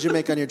What'd you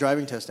make on your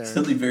driving test, Aaron?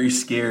 suddenly very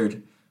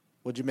scared.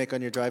 What'd you make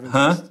on your driving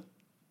Huh? test?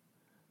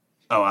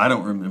 Oh, I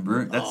don't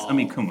remember. I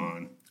mean, come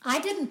on. I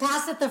didn't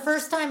pass it the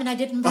first time, and I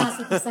didn't pass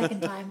it the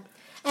second time.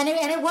 And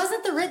it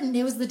wasn't the written;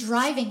 it was the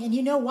driving. And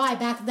you know why?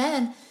 Back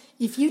then,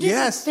 if you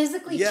didn't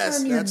physically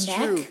turn your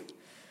neck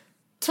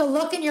to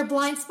look in your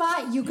blind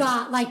spot, you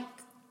got like.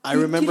 I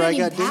remember I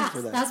got dinged dinged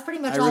for that. That's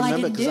pretty much all I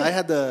didn't do. I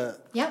had the.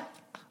 Yep.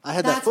 I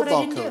had that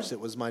football coach that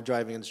was my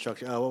driving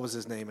instructor. Oh, what was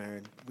his name,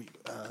 Aaron?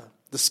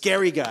 The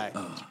scary guy.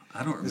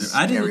 I don't remember.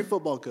 Scary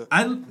football coach.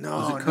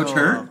 Was it Coach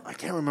Hurd? I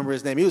can't remember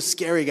his name. He was a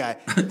scary guy.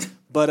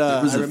 But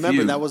I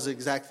remember that was the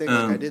exact thing.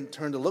 Like I didn't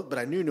turn to look, but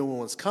I knew no one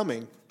was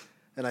coming.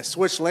 And I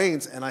switched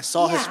lanes, and I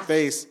saw his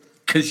face.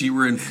 Because you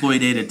were in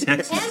Floydada,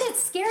 Texas. And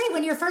it's scary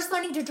when you're first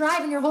learning to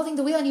drive and you're holding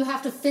the wheel and you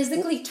have to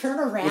physically turn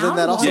around. Well, then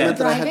that also meant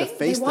that I had to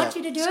face they want that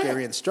you to do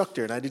scary it.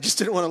 Instructor, and I just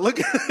didn't want to look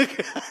at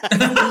it.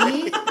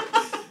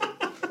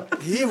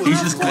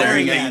 He's just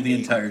glaring at you the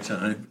entire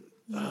time.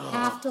 You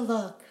have to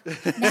look.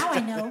 Now I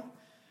know.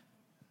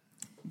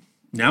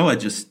 Now I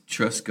just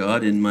trust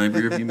God in my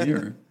rearview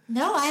mirror.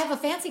 No, I have a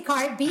fancy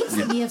car. It beeps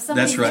at me if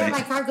somebody's right. there.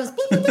 My car goes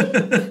beep, beep,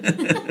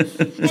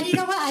 beep. And you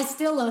know what? I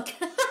still look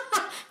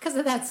because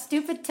of that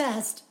stupid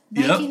test.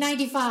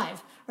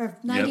 1995 or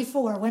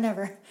 94,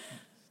 whenever.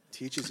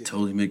 Teaches you.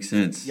 Totally makes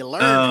sense. You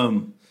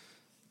learn.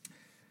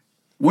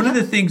 One of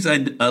the things I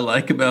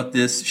like about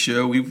this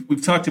show,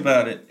 we've talked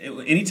about it.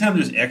 Anytime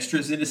there's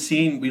extras in a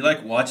scene, we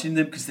like watching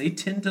them because they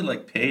tend to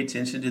like pay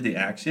attention to the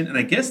action, and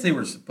I guess they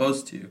were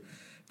supposed to.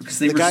 Because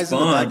they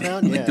respond.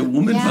 Like the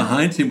woman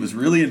behind him was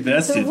really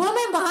invested. The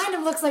woman behind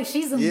him looks like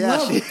she's in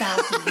love with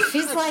Falcon.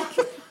 She's like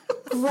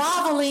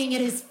groveling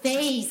at his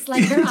face.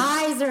 Like her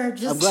eyes are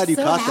just. I'm glad you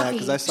caught happy. that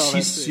because I saw that.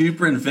 She's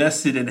super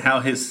invested in how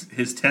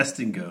his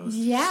testing goes.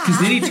 Yeah.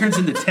 Because then he turns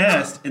in the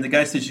test and the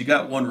guy says, "You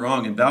got one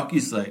wrong." And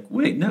Valky's like,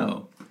 "Wait,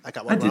 no. I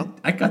got one wrong.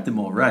 I got them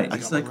all right."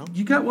 He's like,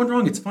 "You got one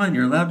wrong. It's fine.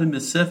 You're allowed to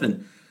miss 7.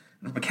 And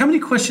I'm like, "How many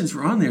questions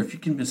were on there if you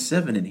can miss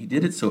 7?" And he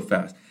did it so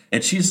fast.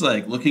 And she's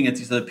like looking at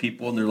these other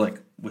people, and they're like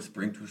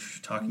whispering,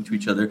 talking to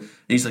each other. And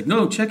he's like,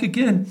 "No, check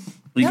again."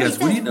 And he goes,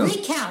 "What do you know?"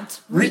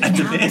 Recount. I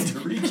demand to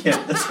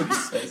recount. That's what he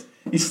says.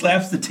 He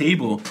slaps the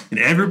table, and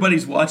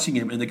everybody's watching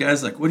him. And the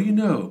guy's like, "What do you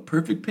know?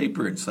 Perfect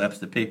paper," and slaps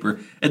the paper.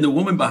 And the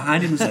woman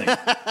behind him is like,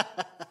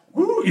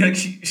 "Woo!" Like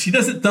she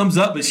doesn't thumbs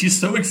up, but she's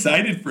so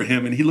excited for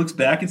him. And he looks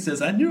back and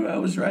says, "I knew I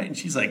was right." And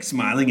she's like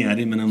smiling at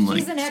him, and I'm like,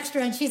 she's an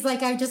extra, and she's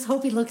like, "I just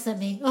hope he looks at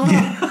me." Oh.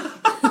 Yeah.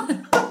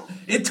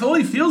 It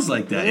totally feels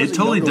like that. It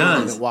totally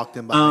does. That walked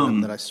in behind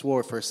him that I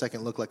swore for a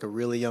second looked like a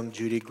really young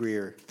Judy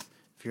Greer,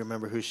 if you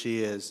remember who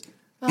she is.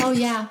 Oh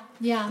yeah.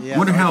 I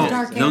wonder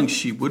how young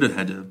she would have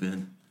had to have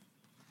been.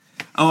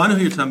 Oh, I know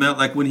who you're talking about.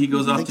 Like when he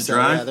goes off to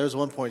drive. Yeah, there was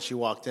one point she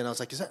walked in. I was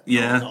like, "Is that?"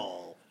 Yeah.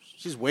 No,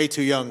 she's way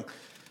too young.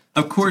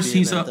 Of course,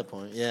 he's at that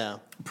point. Yeah,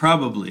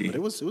 probably. But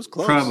it was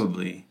close.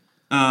 Probably.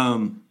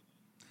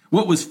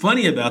 What was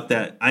funny about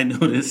that, I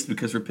noticed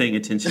because we're paying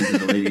attention to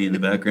the lady in the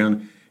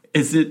background,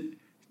 is that.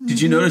 Did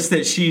you notice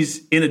that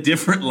she's in a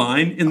different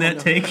line in that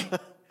take?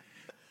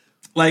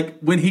 Like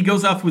when he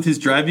goes off with his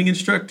driving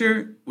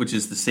instructor, which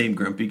is the same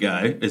grumpy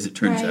guy, as it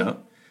turns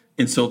out,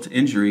 insult to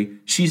injury,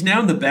 she's now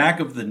in the back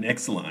of the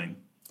next line.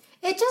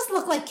 It just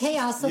looked like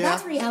chaos, so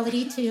that's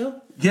reality too.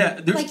 Yeah,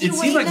 it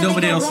seemed like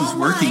nobody else was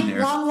working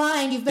there. Wrong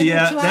line, you've been for 2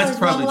 hours, that's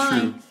probably wrong true.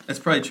 line. That's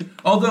probably true.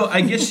 Although I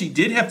guess she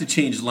did have to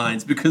change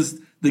lines because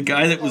the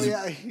guy that was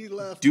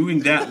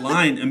doing that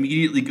line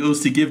immediately goes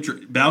to give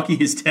Balky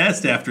his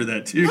test after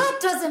that too. That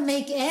doesn't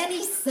make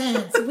any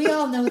sense. We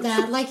all know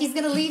that. Like he's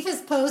going to leave his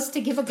post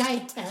to give a guy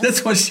a test.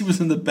 That's why she was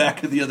in the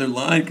back of the other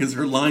line because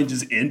her line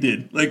just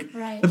ended. Like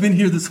right. I've been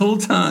here this whole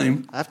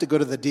time. I have to go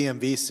to the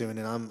DMV soon,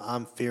 and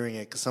I'm fearing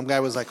it because some guy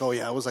was like, "Oh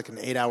yeah, it was like an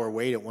 8-hour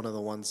wait at one of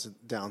the ones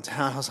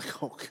downtown." I was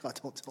like, "Oh God,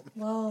 don't tell me."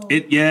 Whoa.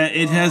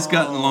 It has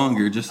gotten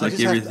longer, just like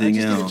everything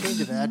else. I just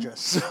need to change the address,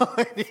 so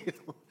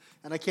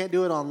and I can't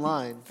do it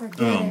online.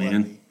 Forget oh it.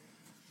 Man.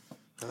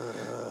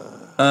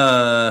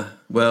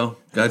 Well,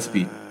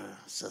 Godspeed.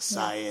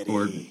 Society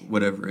or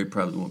whatever. It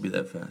probably won't be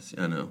that fast.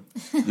 I know.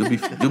 You'll be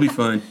fine.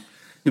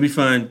 You'll be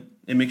fine.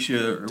 It makes you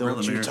a real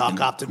Don't you American talk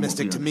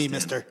optimistic to me,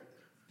 mister.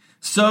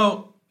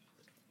 So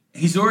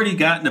he's already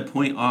gotten a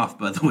point off,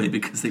 by the way,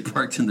 because they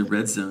parked in the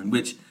red zone,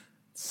 which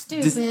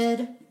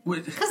stupid.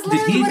 Because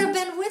Larry would have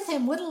been with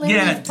him. Wouldn't Larry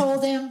have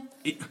told him?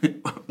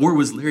 Or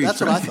was Larry? That's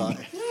driving? what I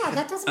thought. Yeah,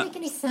 that doesn't make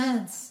any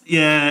sense.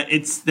 Yeah,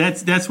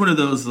 that's one of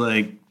those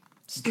like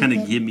kind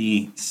of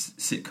gimme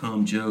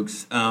sitcom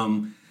jokes.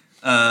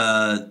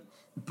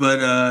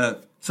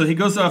 So he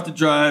goes off to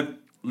drive.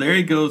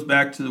 Larry goes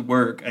back to the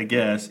work, I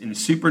guess, and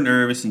is super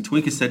nervous. And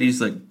Twinkie said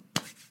he's like,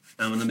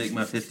 "I'm gonna make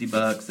my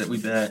 $50 that we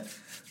bet.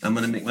 I'm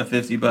gonna make my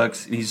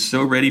 $50," and he's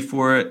so ready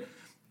for it.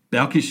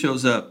 Balky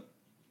shows up.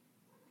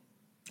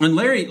 And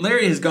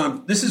Larry has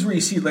gone, this is where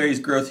you see Larry's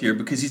growth here,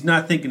 because he's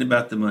not thinking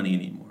about the money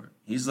anymore.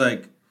 He's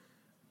like,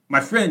 my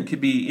friend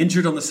could be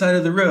injured on the side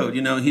of the road.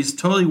 He's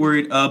totally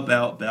worried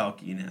about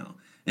Balky now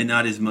and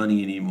not his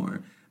money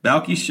anymore.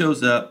 Balky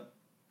shows up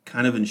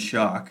kind of in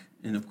shock.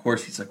 And, of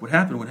course, he's like, what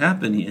happened? What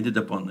happened? He ended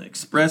up on the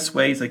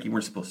expressway. He's like, you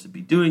weren't supposed to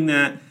be doing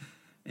that.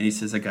 And he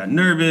says, I got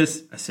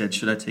nervous. I said,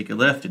 should I take a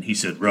left? And he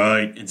said,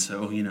 right. And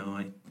so,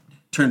 I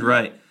turned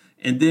right.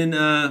 And then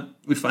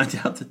we find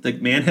out that the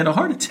man had a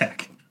heart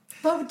attack.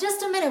 But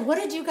just a minute, what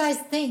did you guys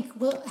think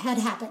had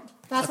happened?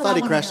 That's I thought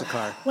he crashed the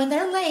car. When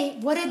they're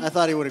late, I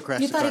thought he would have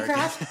crashed the car. You thought he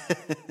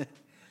crashed?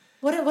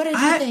 What did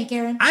you think,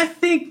 Aaron? I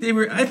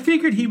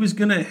figured he was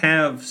going to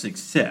have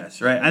success,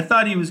 right? I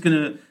thought he was going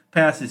to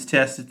pass his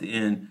test at the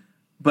end,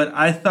 but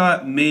I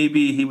thought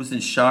maybe he was in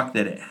shock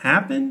that it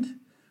happened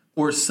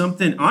or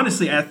something.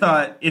 Honestly, I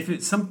thought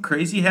if something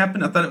crazy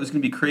happened, I thought it was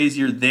going to be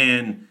crazier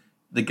than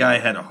the guy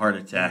had a heart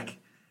attack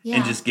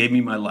and just gave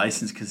me my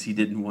license because he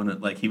didn't want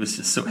to, he was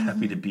just so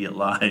happy to be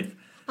alive.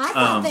 I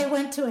thought they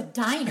went to a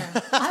diner.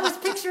 I was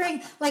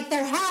picturing,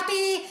 they're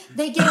happy,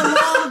 they get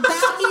along.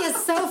 Balky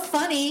is so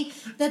funny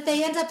that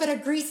they end up at a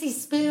greasy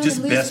spoon just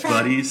and best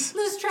buddies.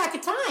 Lose track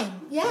of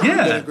time. Yeah.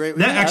 Yeah,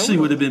 that actually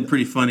would have been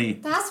pretty funny.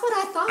 That's what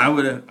I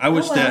thought. I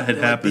wish that had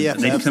happened. BFFs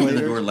They'd come in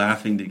the later. door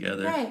laughing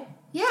together. Right.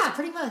 Yeah,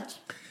 pretty much.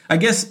 I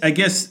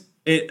guess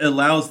it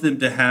allows them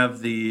to have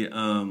the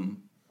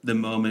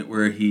moment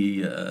where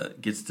he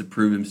gets to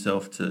prove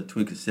himself to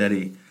Twin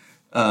Cassetti.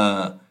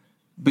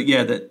 But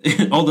yeah,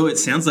 that although it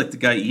sounds like the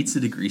guy eats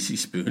at a greasy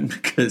spoon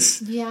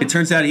because it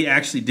turns out he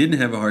actually didn't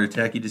have a heart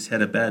attack. He just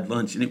had a bad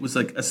lunch. And it was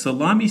like a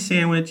salami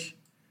sandwich,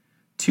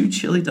 2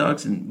 chili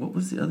dogs, and what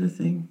was the other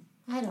thing?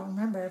 I don't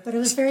remember, but it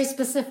was very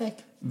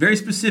specific. Very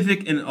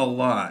specific and a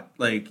lot.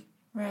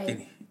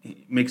 Right.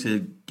 He makes a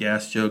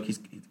gas joke.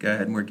 The guy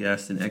had more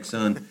gas than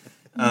Exxon,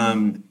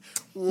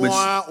 which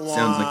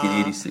sounds like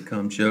an 80s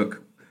sitcom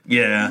joke.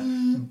 Yeah.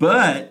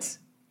 But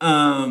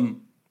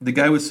the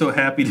guy was so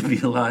happy to be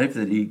alive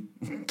that he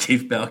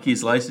gave Balky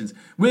his license,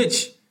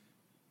 which,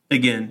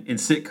 again, in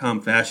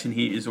sitcom fashion,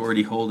 he is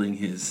already holding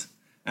his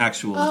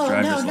actual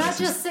driver's license. Not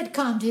just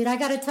sitcom, dude. I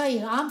got to tell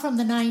you, I'm from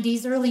the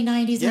 90s, early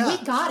 90s, and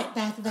we got it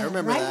back then. I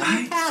remember right? that.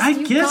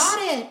 When you passed,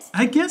 you got it.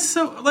 I guess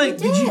so.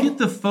 Did you get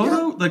the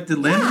photo? The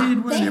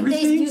laminated one and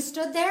everything? You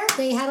stood there,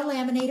 they had a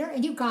laminator,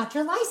 and you got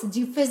your license.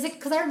 You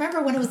because I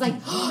remember when it was like,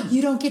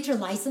 you don't get your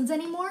license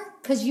anymore?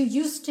 Because you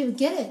used to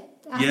get it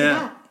after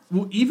that.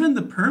 Well, even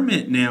the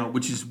permit now,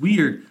 which is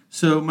weird.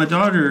 So my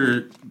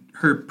daughter,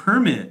 her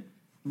permit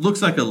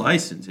looks like a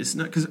license. It's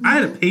not, because I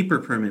had a paper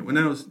permit.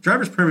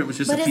 Driver's permit was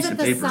just a piece of paper.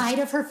 But is it the side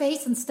of her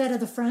face instead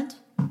of the front?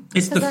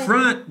 It's the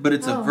front, but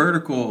it's a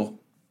vertical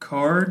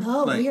card.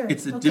 Oh, weird.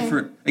 It's a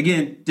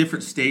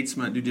different states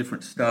might do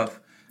different stuff.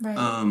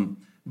 Right.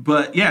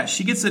 But yeah,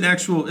 she gets it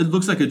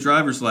looks like a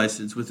driver's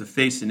license with a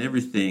face and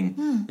everything.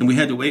 And we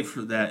had to wait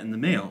for that in the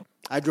mail.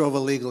 I drove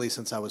illegally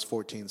since I was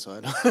 14, so I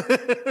don't.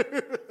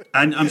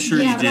 I'm sure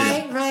you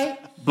did. Right.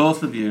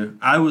 Both of you.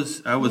 I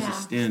was a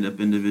stand-up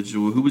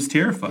individual who was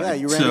terrified. Yeah,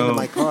 you ran into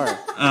my car.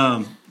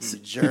 You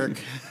jerk.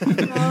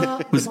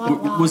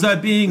 Was I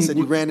being... I said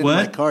you ran into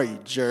my car, you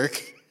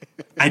jerk.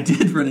 I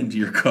did run into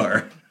your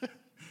car.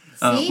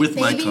 With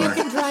my car.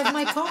 You can drive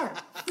my car.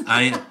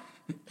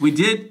 We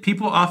did.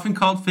 People often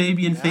called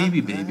Fabian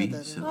Faby Baby.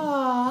 So.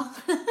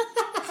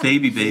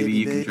 Faby Baby,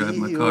 you can drive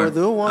my car.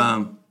 The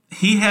one.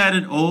 He had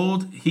an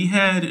old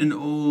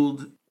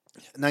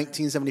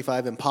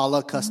 1975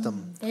 Impala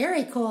Custom.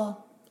 Very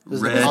cool.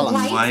 Red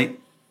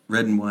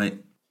and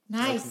white.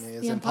 Nice.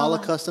 It's Impala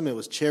Custom. It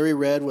was cherry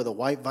red with a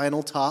white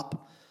vinyl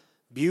top.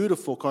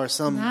 Beautiful car.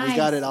 We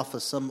got it off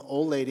of some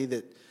old lady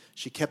that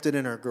she kept it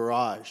in her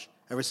garage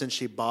ever since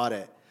she bought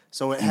it.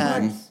 So it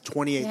had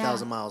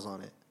 28,000 miles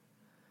on it.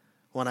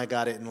 When I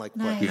got it in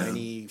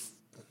 90,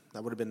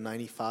 that would have been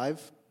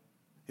 95.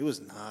 It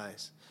was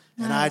nice.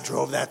 And I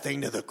drove that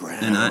thing to the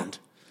ground. And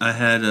I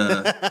had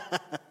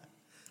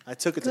I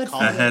took it to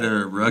college. I had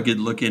a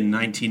rugged-looking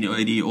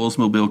 1980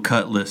 Oldsmobile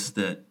Cutlass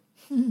that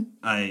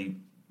I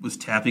was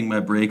tapping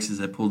my brakes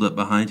as I pulled up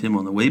behind him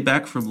on the way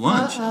back from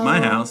lunch at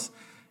my house,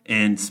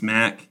 and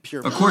smack.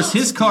 Of course,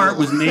 his car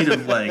was made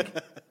of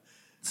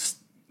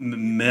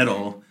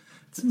metal,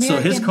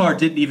 so his car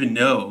didn't even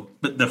know.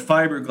 But the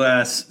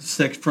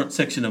fiberglass front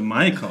section of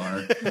my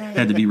car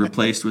had to be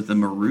replaced with a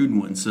maroon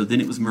one. So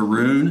then it was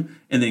maroon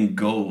and then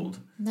gold.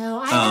 No,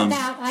 I had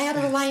that. I had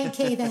a Reliant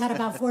K that had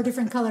about 4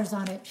 different colors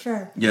on it.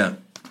 Sure. Yeah.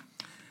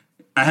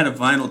 I had a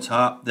vinyl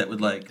top that would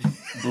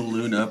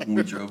balloon up when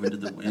we drove into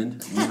the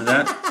wind. Remember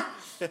that?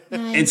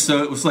 Nice. And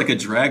so it was like a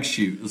drag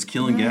chute. It was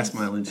killing gas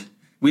mileage.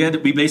 We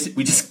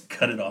just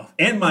cut it off.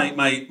 And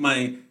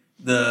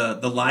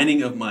the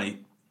lining of my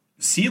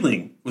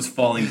ceiling was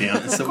falling down.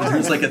 And so there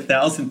was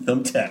 1,000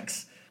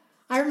 thumbtacks.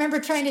 I remember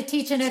trying to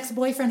teach an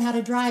ex-boyfriend how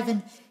to drive,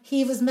 and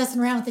he was messing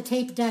around with the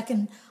tape deck,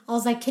 and I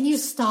was like, can you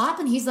stop?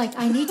 And he's like,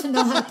 I need to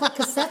know how to put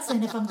cassettes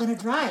in if I'm going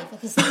to drive at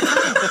the same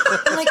time.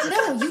 I'm like,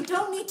 no, you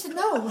don't need to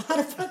know how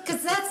to put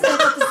cassettes in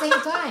at the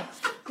same time.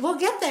 We'll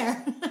get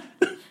there.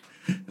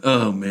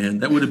 Oh, man.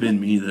 That would have been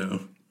me,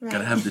 though. Right.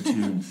 Gotta have the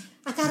tunes.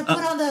 I got to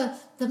put on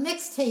the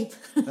mixtape.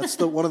 That's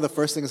one of the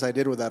first things I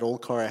did with that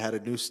old car. I had a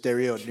new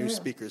stereo, new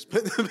speakers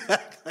put in the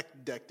back. I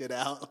decked it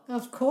out.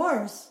 Of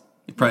course.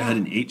 You probably had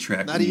an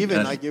 8-track. Not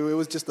even. Like, it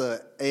was just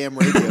a AM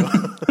radio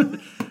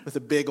with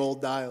the big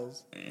old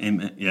dials.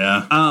 Amen.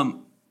 Yeah.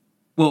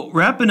 Well,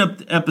 wrapping up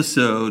the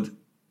episode,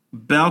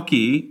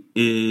 Balky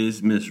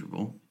is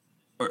miserable,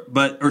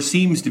 or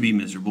seems to be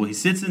miserable. He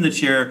sits in the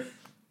chair.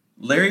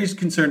 Larry's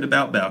concerned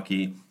about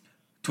Balky.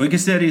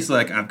 Twinkassetti's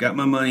like, I've got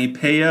my money,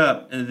 pay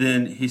up. And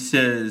then he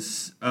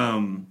says,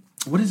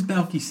 what does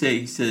Balky say?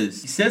 He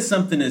says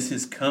something as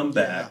his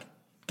comeback.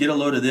 Get a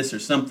load of this or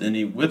something.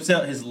 He whips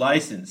out his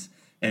license.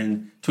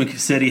 And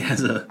Twinkassetti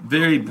has a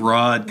very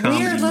broad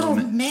comedy Weird little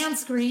moment. man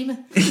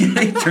scream.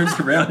 Yeah, he turns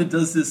around and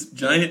does this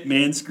giant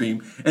man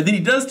scream. And then he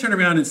does turn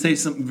around and say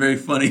something very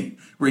funny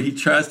where he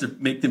tries to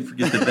make them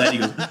forget the bet. He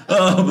goes,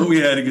 oh, but we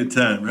had a good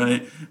time,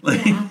 right?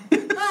 Like,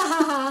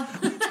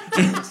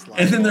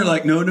 and then they're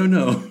like,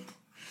 no.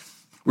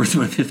 Where's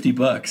my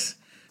 $50?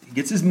 He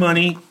gets his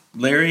money.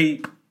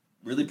 Larry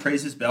really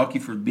praises Balky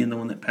for being the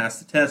one that passed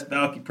the test.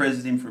 Balky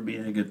praises him for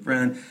being a good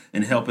friend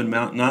and helping him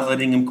out, not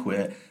letting him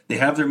quit. They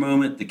have their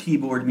moment. The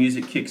keyboard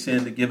music kicks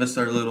in to give us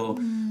our little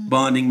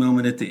bonding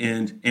moment at the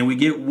end. And we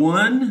get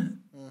one.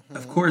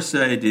 Of course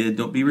I did.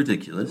 Don't be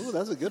ridiculous. Ooh,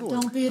 that's a good one.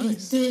 Don't be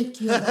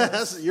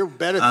ridiculous. You're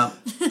better.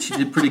 She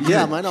did pretty good.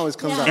 Yeah, mine always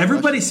comes out.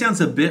 Everybody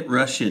sounds a bit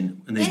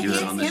Russian when they do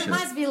it on the It show.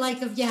 reminds me like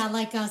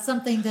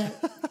something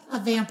that a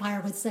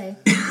vampire would say.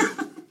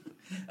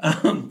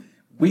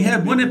 We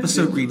had one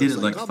episode where he did it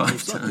like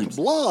 5 times.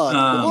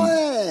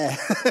 Blood.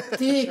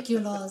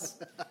 Ridiculous.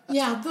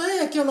 Yeah,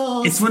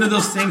 ridiculous. It's one of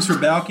those things where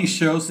Balky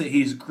shows that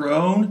he's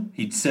grown.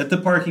 He'd set the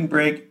parking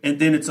brake, and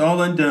then it's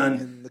all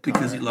undone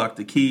because he locked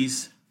the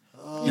keys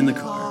in the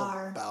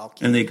car.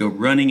 Balky. And they go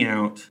running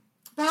out.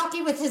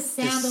 Balky with his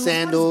sandals. His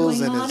sandals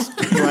and his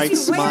bright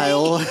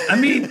smile. I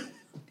mean,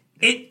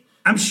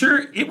 I'm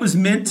sure it was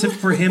meant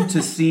for him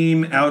to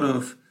seem out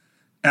of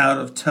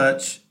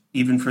touch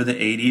even for the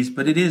 80s,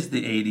 but it is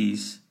the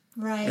 80s.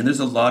 Right. And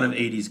there's a lot of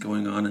 80s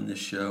going on in this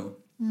show.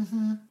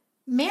 Mm-hmm.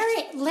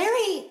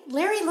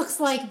 Larry looks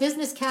like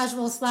business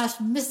casual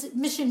 /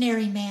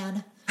 missionary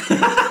man.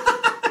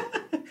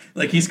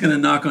 Like he's going to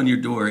knock on your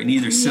door and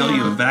either sell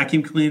you a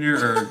vacuum cleaner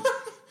or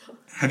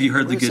have you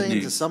heard the good saying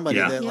news? To somebody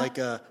that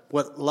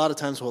what a lot of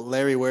times what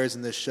Larry wears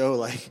in this show,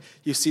 like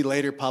you see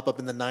later pop up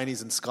in the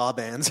 90s in ska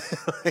bands.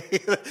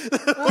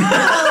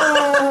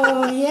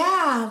 Oh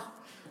yeah.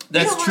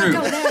 That's true.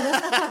 Let's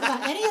not talk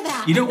about any of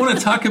that. You don't want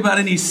to talk about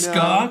any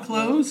ska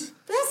clothes?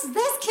 This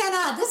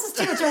is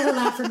too much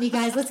overlap for me,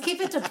 guys. Let's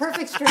keep it to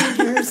perfect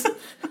strangers.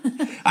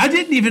 I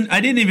didn't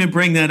even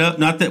bring that up.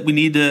 Not that we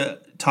need to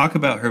talk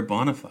about her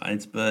bona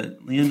fides,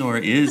 but Leonore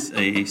is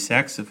a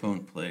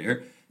saxophone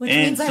player. Which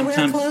means I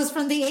wear clothes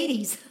from the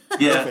 80s.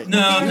 Yeah,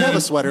 no. You have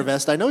a sweater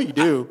vest. I know you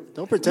do.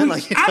 Don't pretend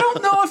like you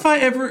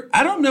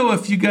I don't know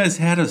if you guys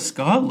had a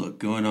ska look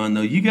going on,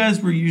 though. You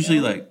guys were usually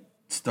like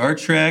Star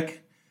Trek,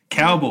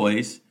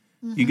 cowboys.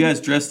 Mm-hmm. You guys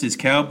dressed as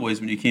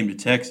cowboys when you came to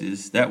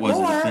Texas. That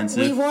wasn't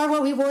offensive. We wore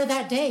what we wore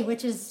that day,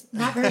 which is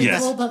not very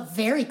cool, but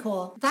very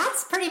cool.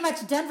 That's pretty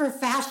much Denver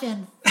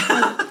fashion,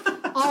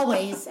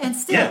 always, and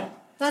still. Yeah.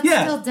 That's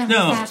still Denver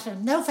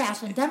fashion. No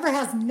fashion. Denver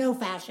has no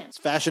fashion.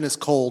 Fashion is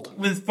cold.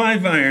 With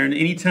Five Iron,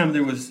 anytime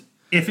there was,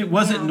 if it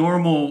wasn't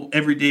normal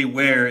everyday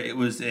wear, it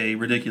was a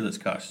ridiculous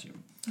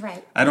costume.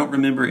 Right. I don't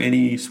remember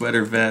any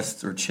sweater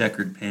vests or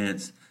checkered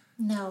pants.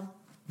 No.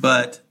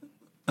 But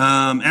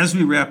as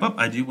we wrap up,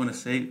 I do want to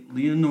say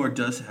Leonore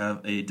does have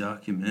a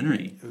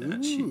documentary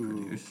that she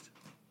produced.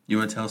 You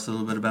want to tell us a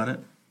little bit about it?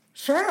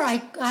 Sure.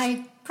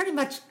 I pretty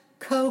much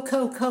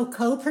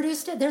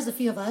co-produced it. There's a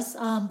few of us.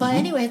 But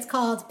anyway, it's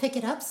called Pick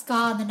It Up,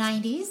 Ska in the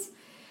 90s.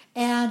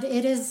 And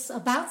it is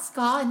about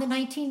ska in the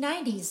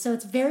 1990s. So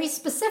it's very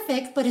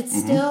specific, but it's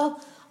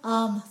still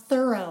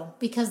thorough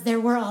because there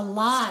were a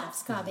lot of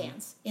ska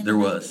bands in the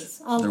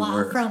 90s. A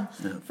lot.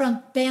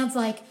 From bands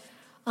like...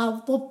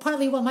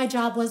 partly what my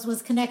job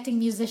was connecting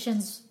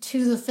musicians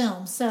to the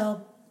film.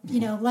 So,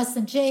 Less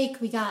Than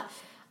Jake, we got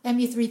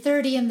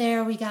MU330 in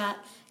there. We got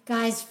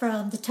guys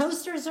from the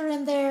Toasters are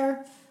in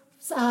there.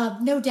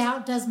 No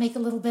Doubt does make a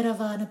little bit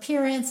of an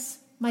appearance.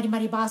 Mighty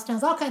Mighty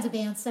Bosstones, all kinds of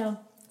bands. So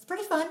it's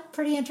pretty fun,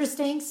 pretty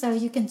interesting. So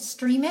you can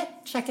stream it,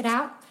 check it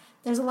out.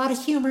 There's a lot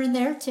of humor in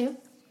there too.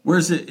 Where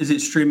is it? Is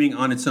it streaming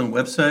on its own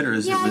website or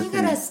is it within? Yeah, you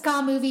go to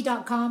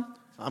skamovie.com.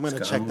 I'm going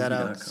to check that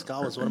out. Ska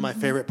was one of my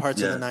favorite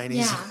parts of the 90s.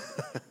 Yeah.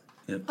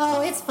 Yep.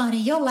 Oh, it's funny.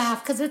 You'll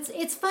laugh because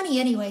it's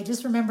funny anyway,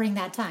 just remembering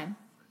that time.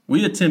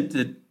 We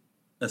attempted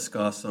a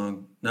ska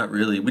song. Not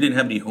really. We didn't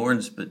have any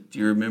horns, but do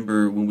you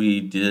remember when we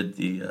did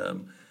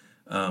the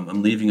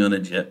I'm Leaving on a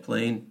Jet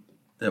Plane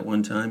that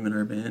one time in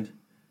our band?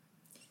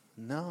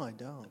 No, I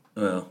don't.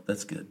 Well,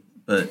 that's good.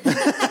 But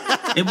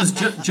it was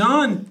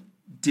John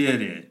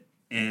did it,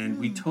 and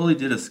we totally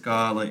did a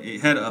ska. Like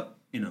it had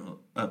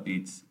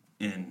upbeats,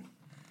 and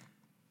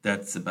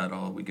that's about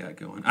all we got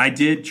going. I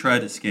did try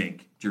to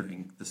skank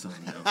during the song,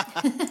 though.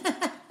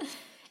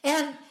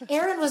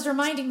 Aaron was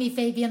reminding me,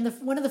 Fabian,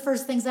 one of the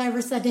first things I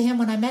ever said to him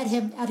when I met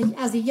him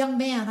as a young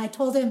man, I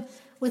told him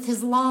with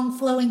his long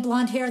flowing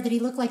blonde hair that he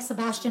looked like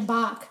Sebastian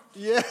Bach.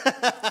 Yeah.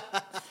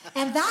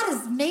 And that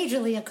is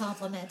majorly a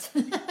compliment.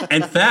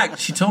 In fact,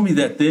 she told me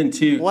that then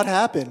too. What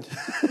happened?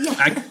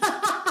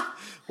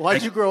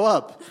 Why'd you grow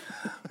up?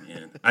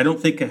 Man, I don't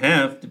think I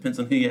have. Depends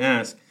on who you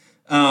ask.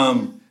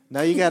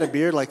 Now you got a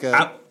beard like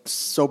a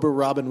sober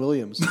Robin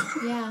Williams.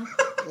 Yeah.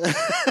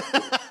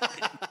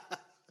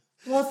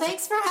 Well,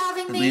 thanks for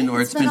having me.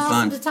 Leonor, it's been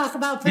awesome fun to talk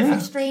about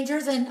Perfect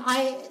Strangers. And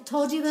I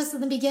told you this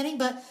in the beginning,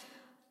 but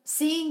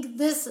seeing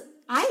this,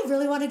 I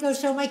really want to go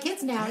show my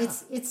kids now. Yeah.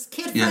 It's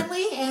kid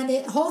friendly and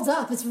it holds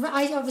up.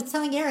 I was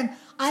telling Aaron,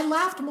 I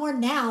laughed more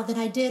now than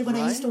I did when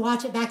I used to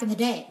watch it back in the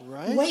day.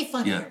 Right? Way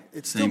funnier. Yeah,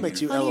 it still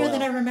makes you funnier LOL.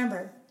 than I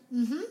remember.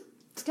 Mm-hmm.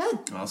 It's good.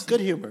 Awesome.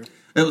 Good humor.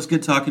 It was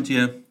good talking to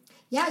you.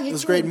 Yeah, you It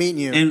was great meeting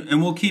you.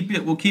 And we'll keep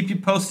you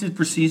posted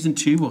for season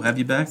 2. We'll have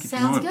you back if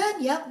Sounds you want.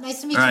 good. Yep. Nice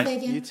to meet All you, right.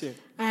 Fabian. You too.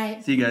 All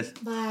right. See you guys.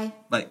 Bye.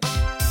 Bye.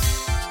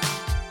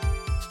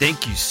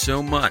 Thank you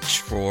so much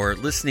for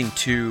listening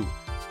to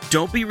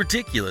Don't Be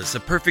Ridiculous, a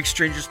Perfect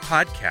Strangers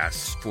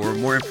podcast. For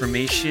more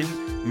information,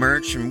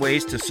 merch, and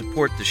ways to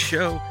support the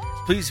show,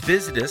 please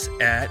visit us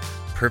at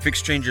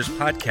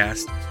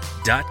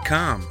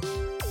perfectstrangerspodcast.com.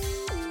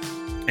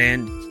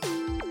 And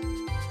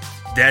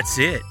that's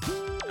it.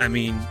 I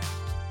mean,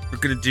 we're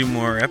going to do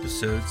more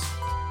episodes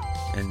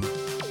and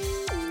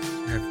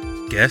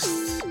have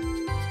guests,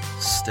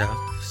 stuff.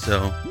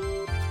 So,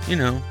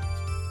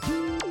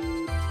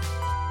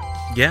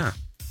 yeah.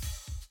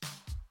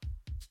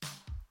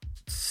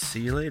 See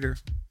you later.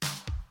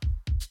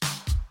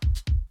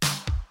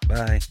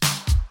 Bye.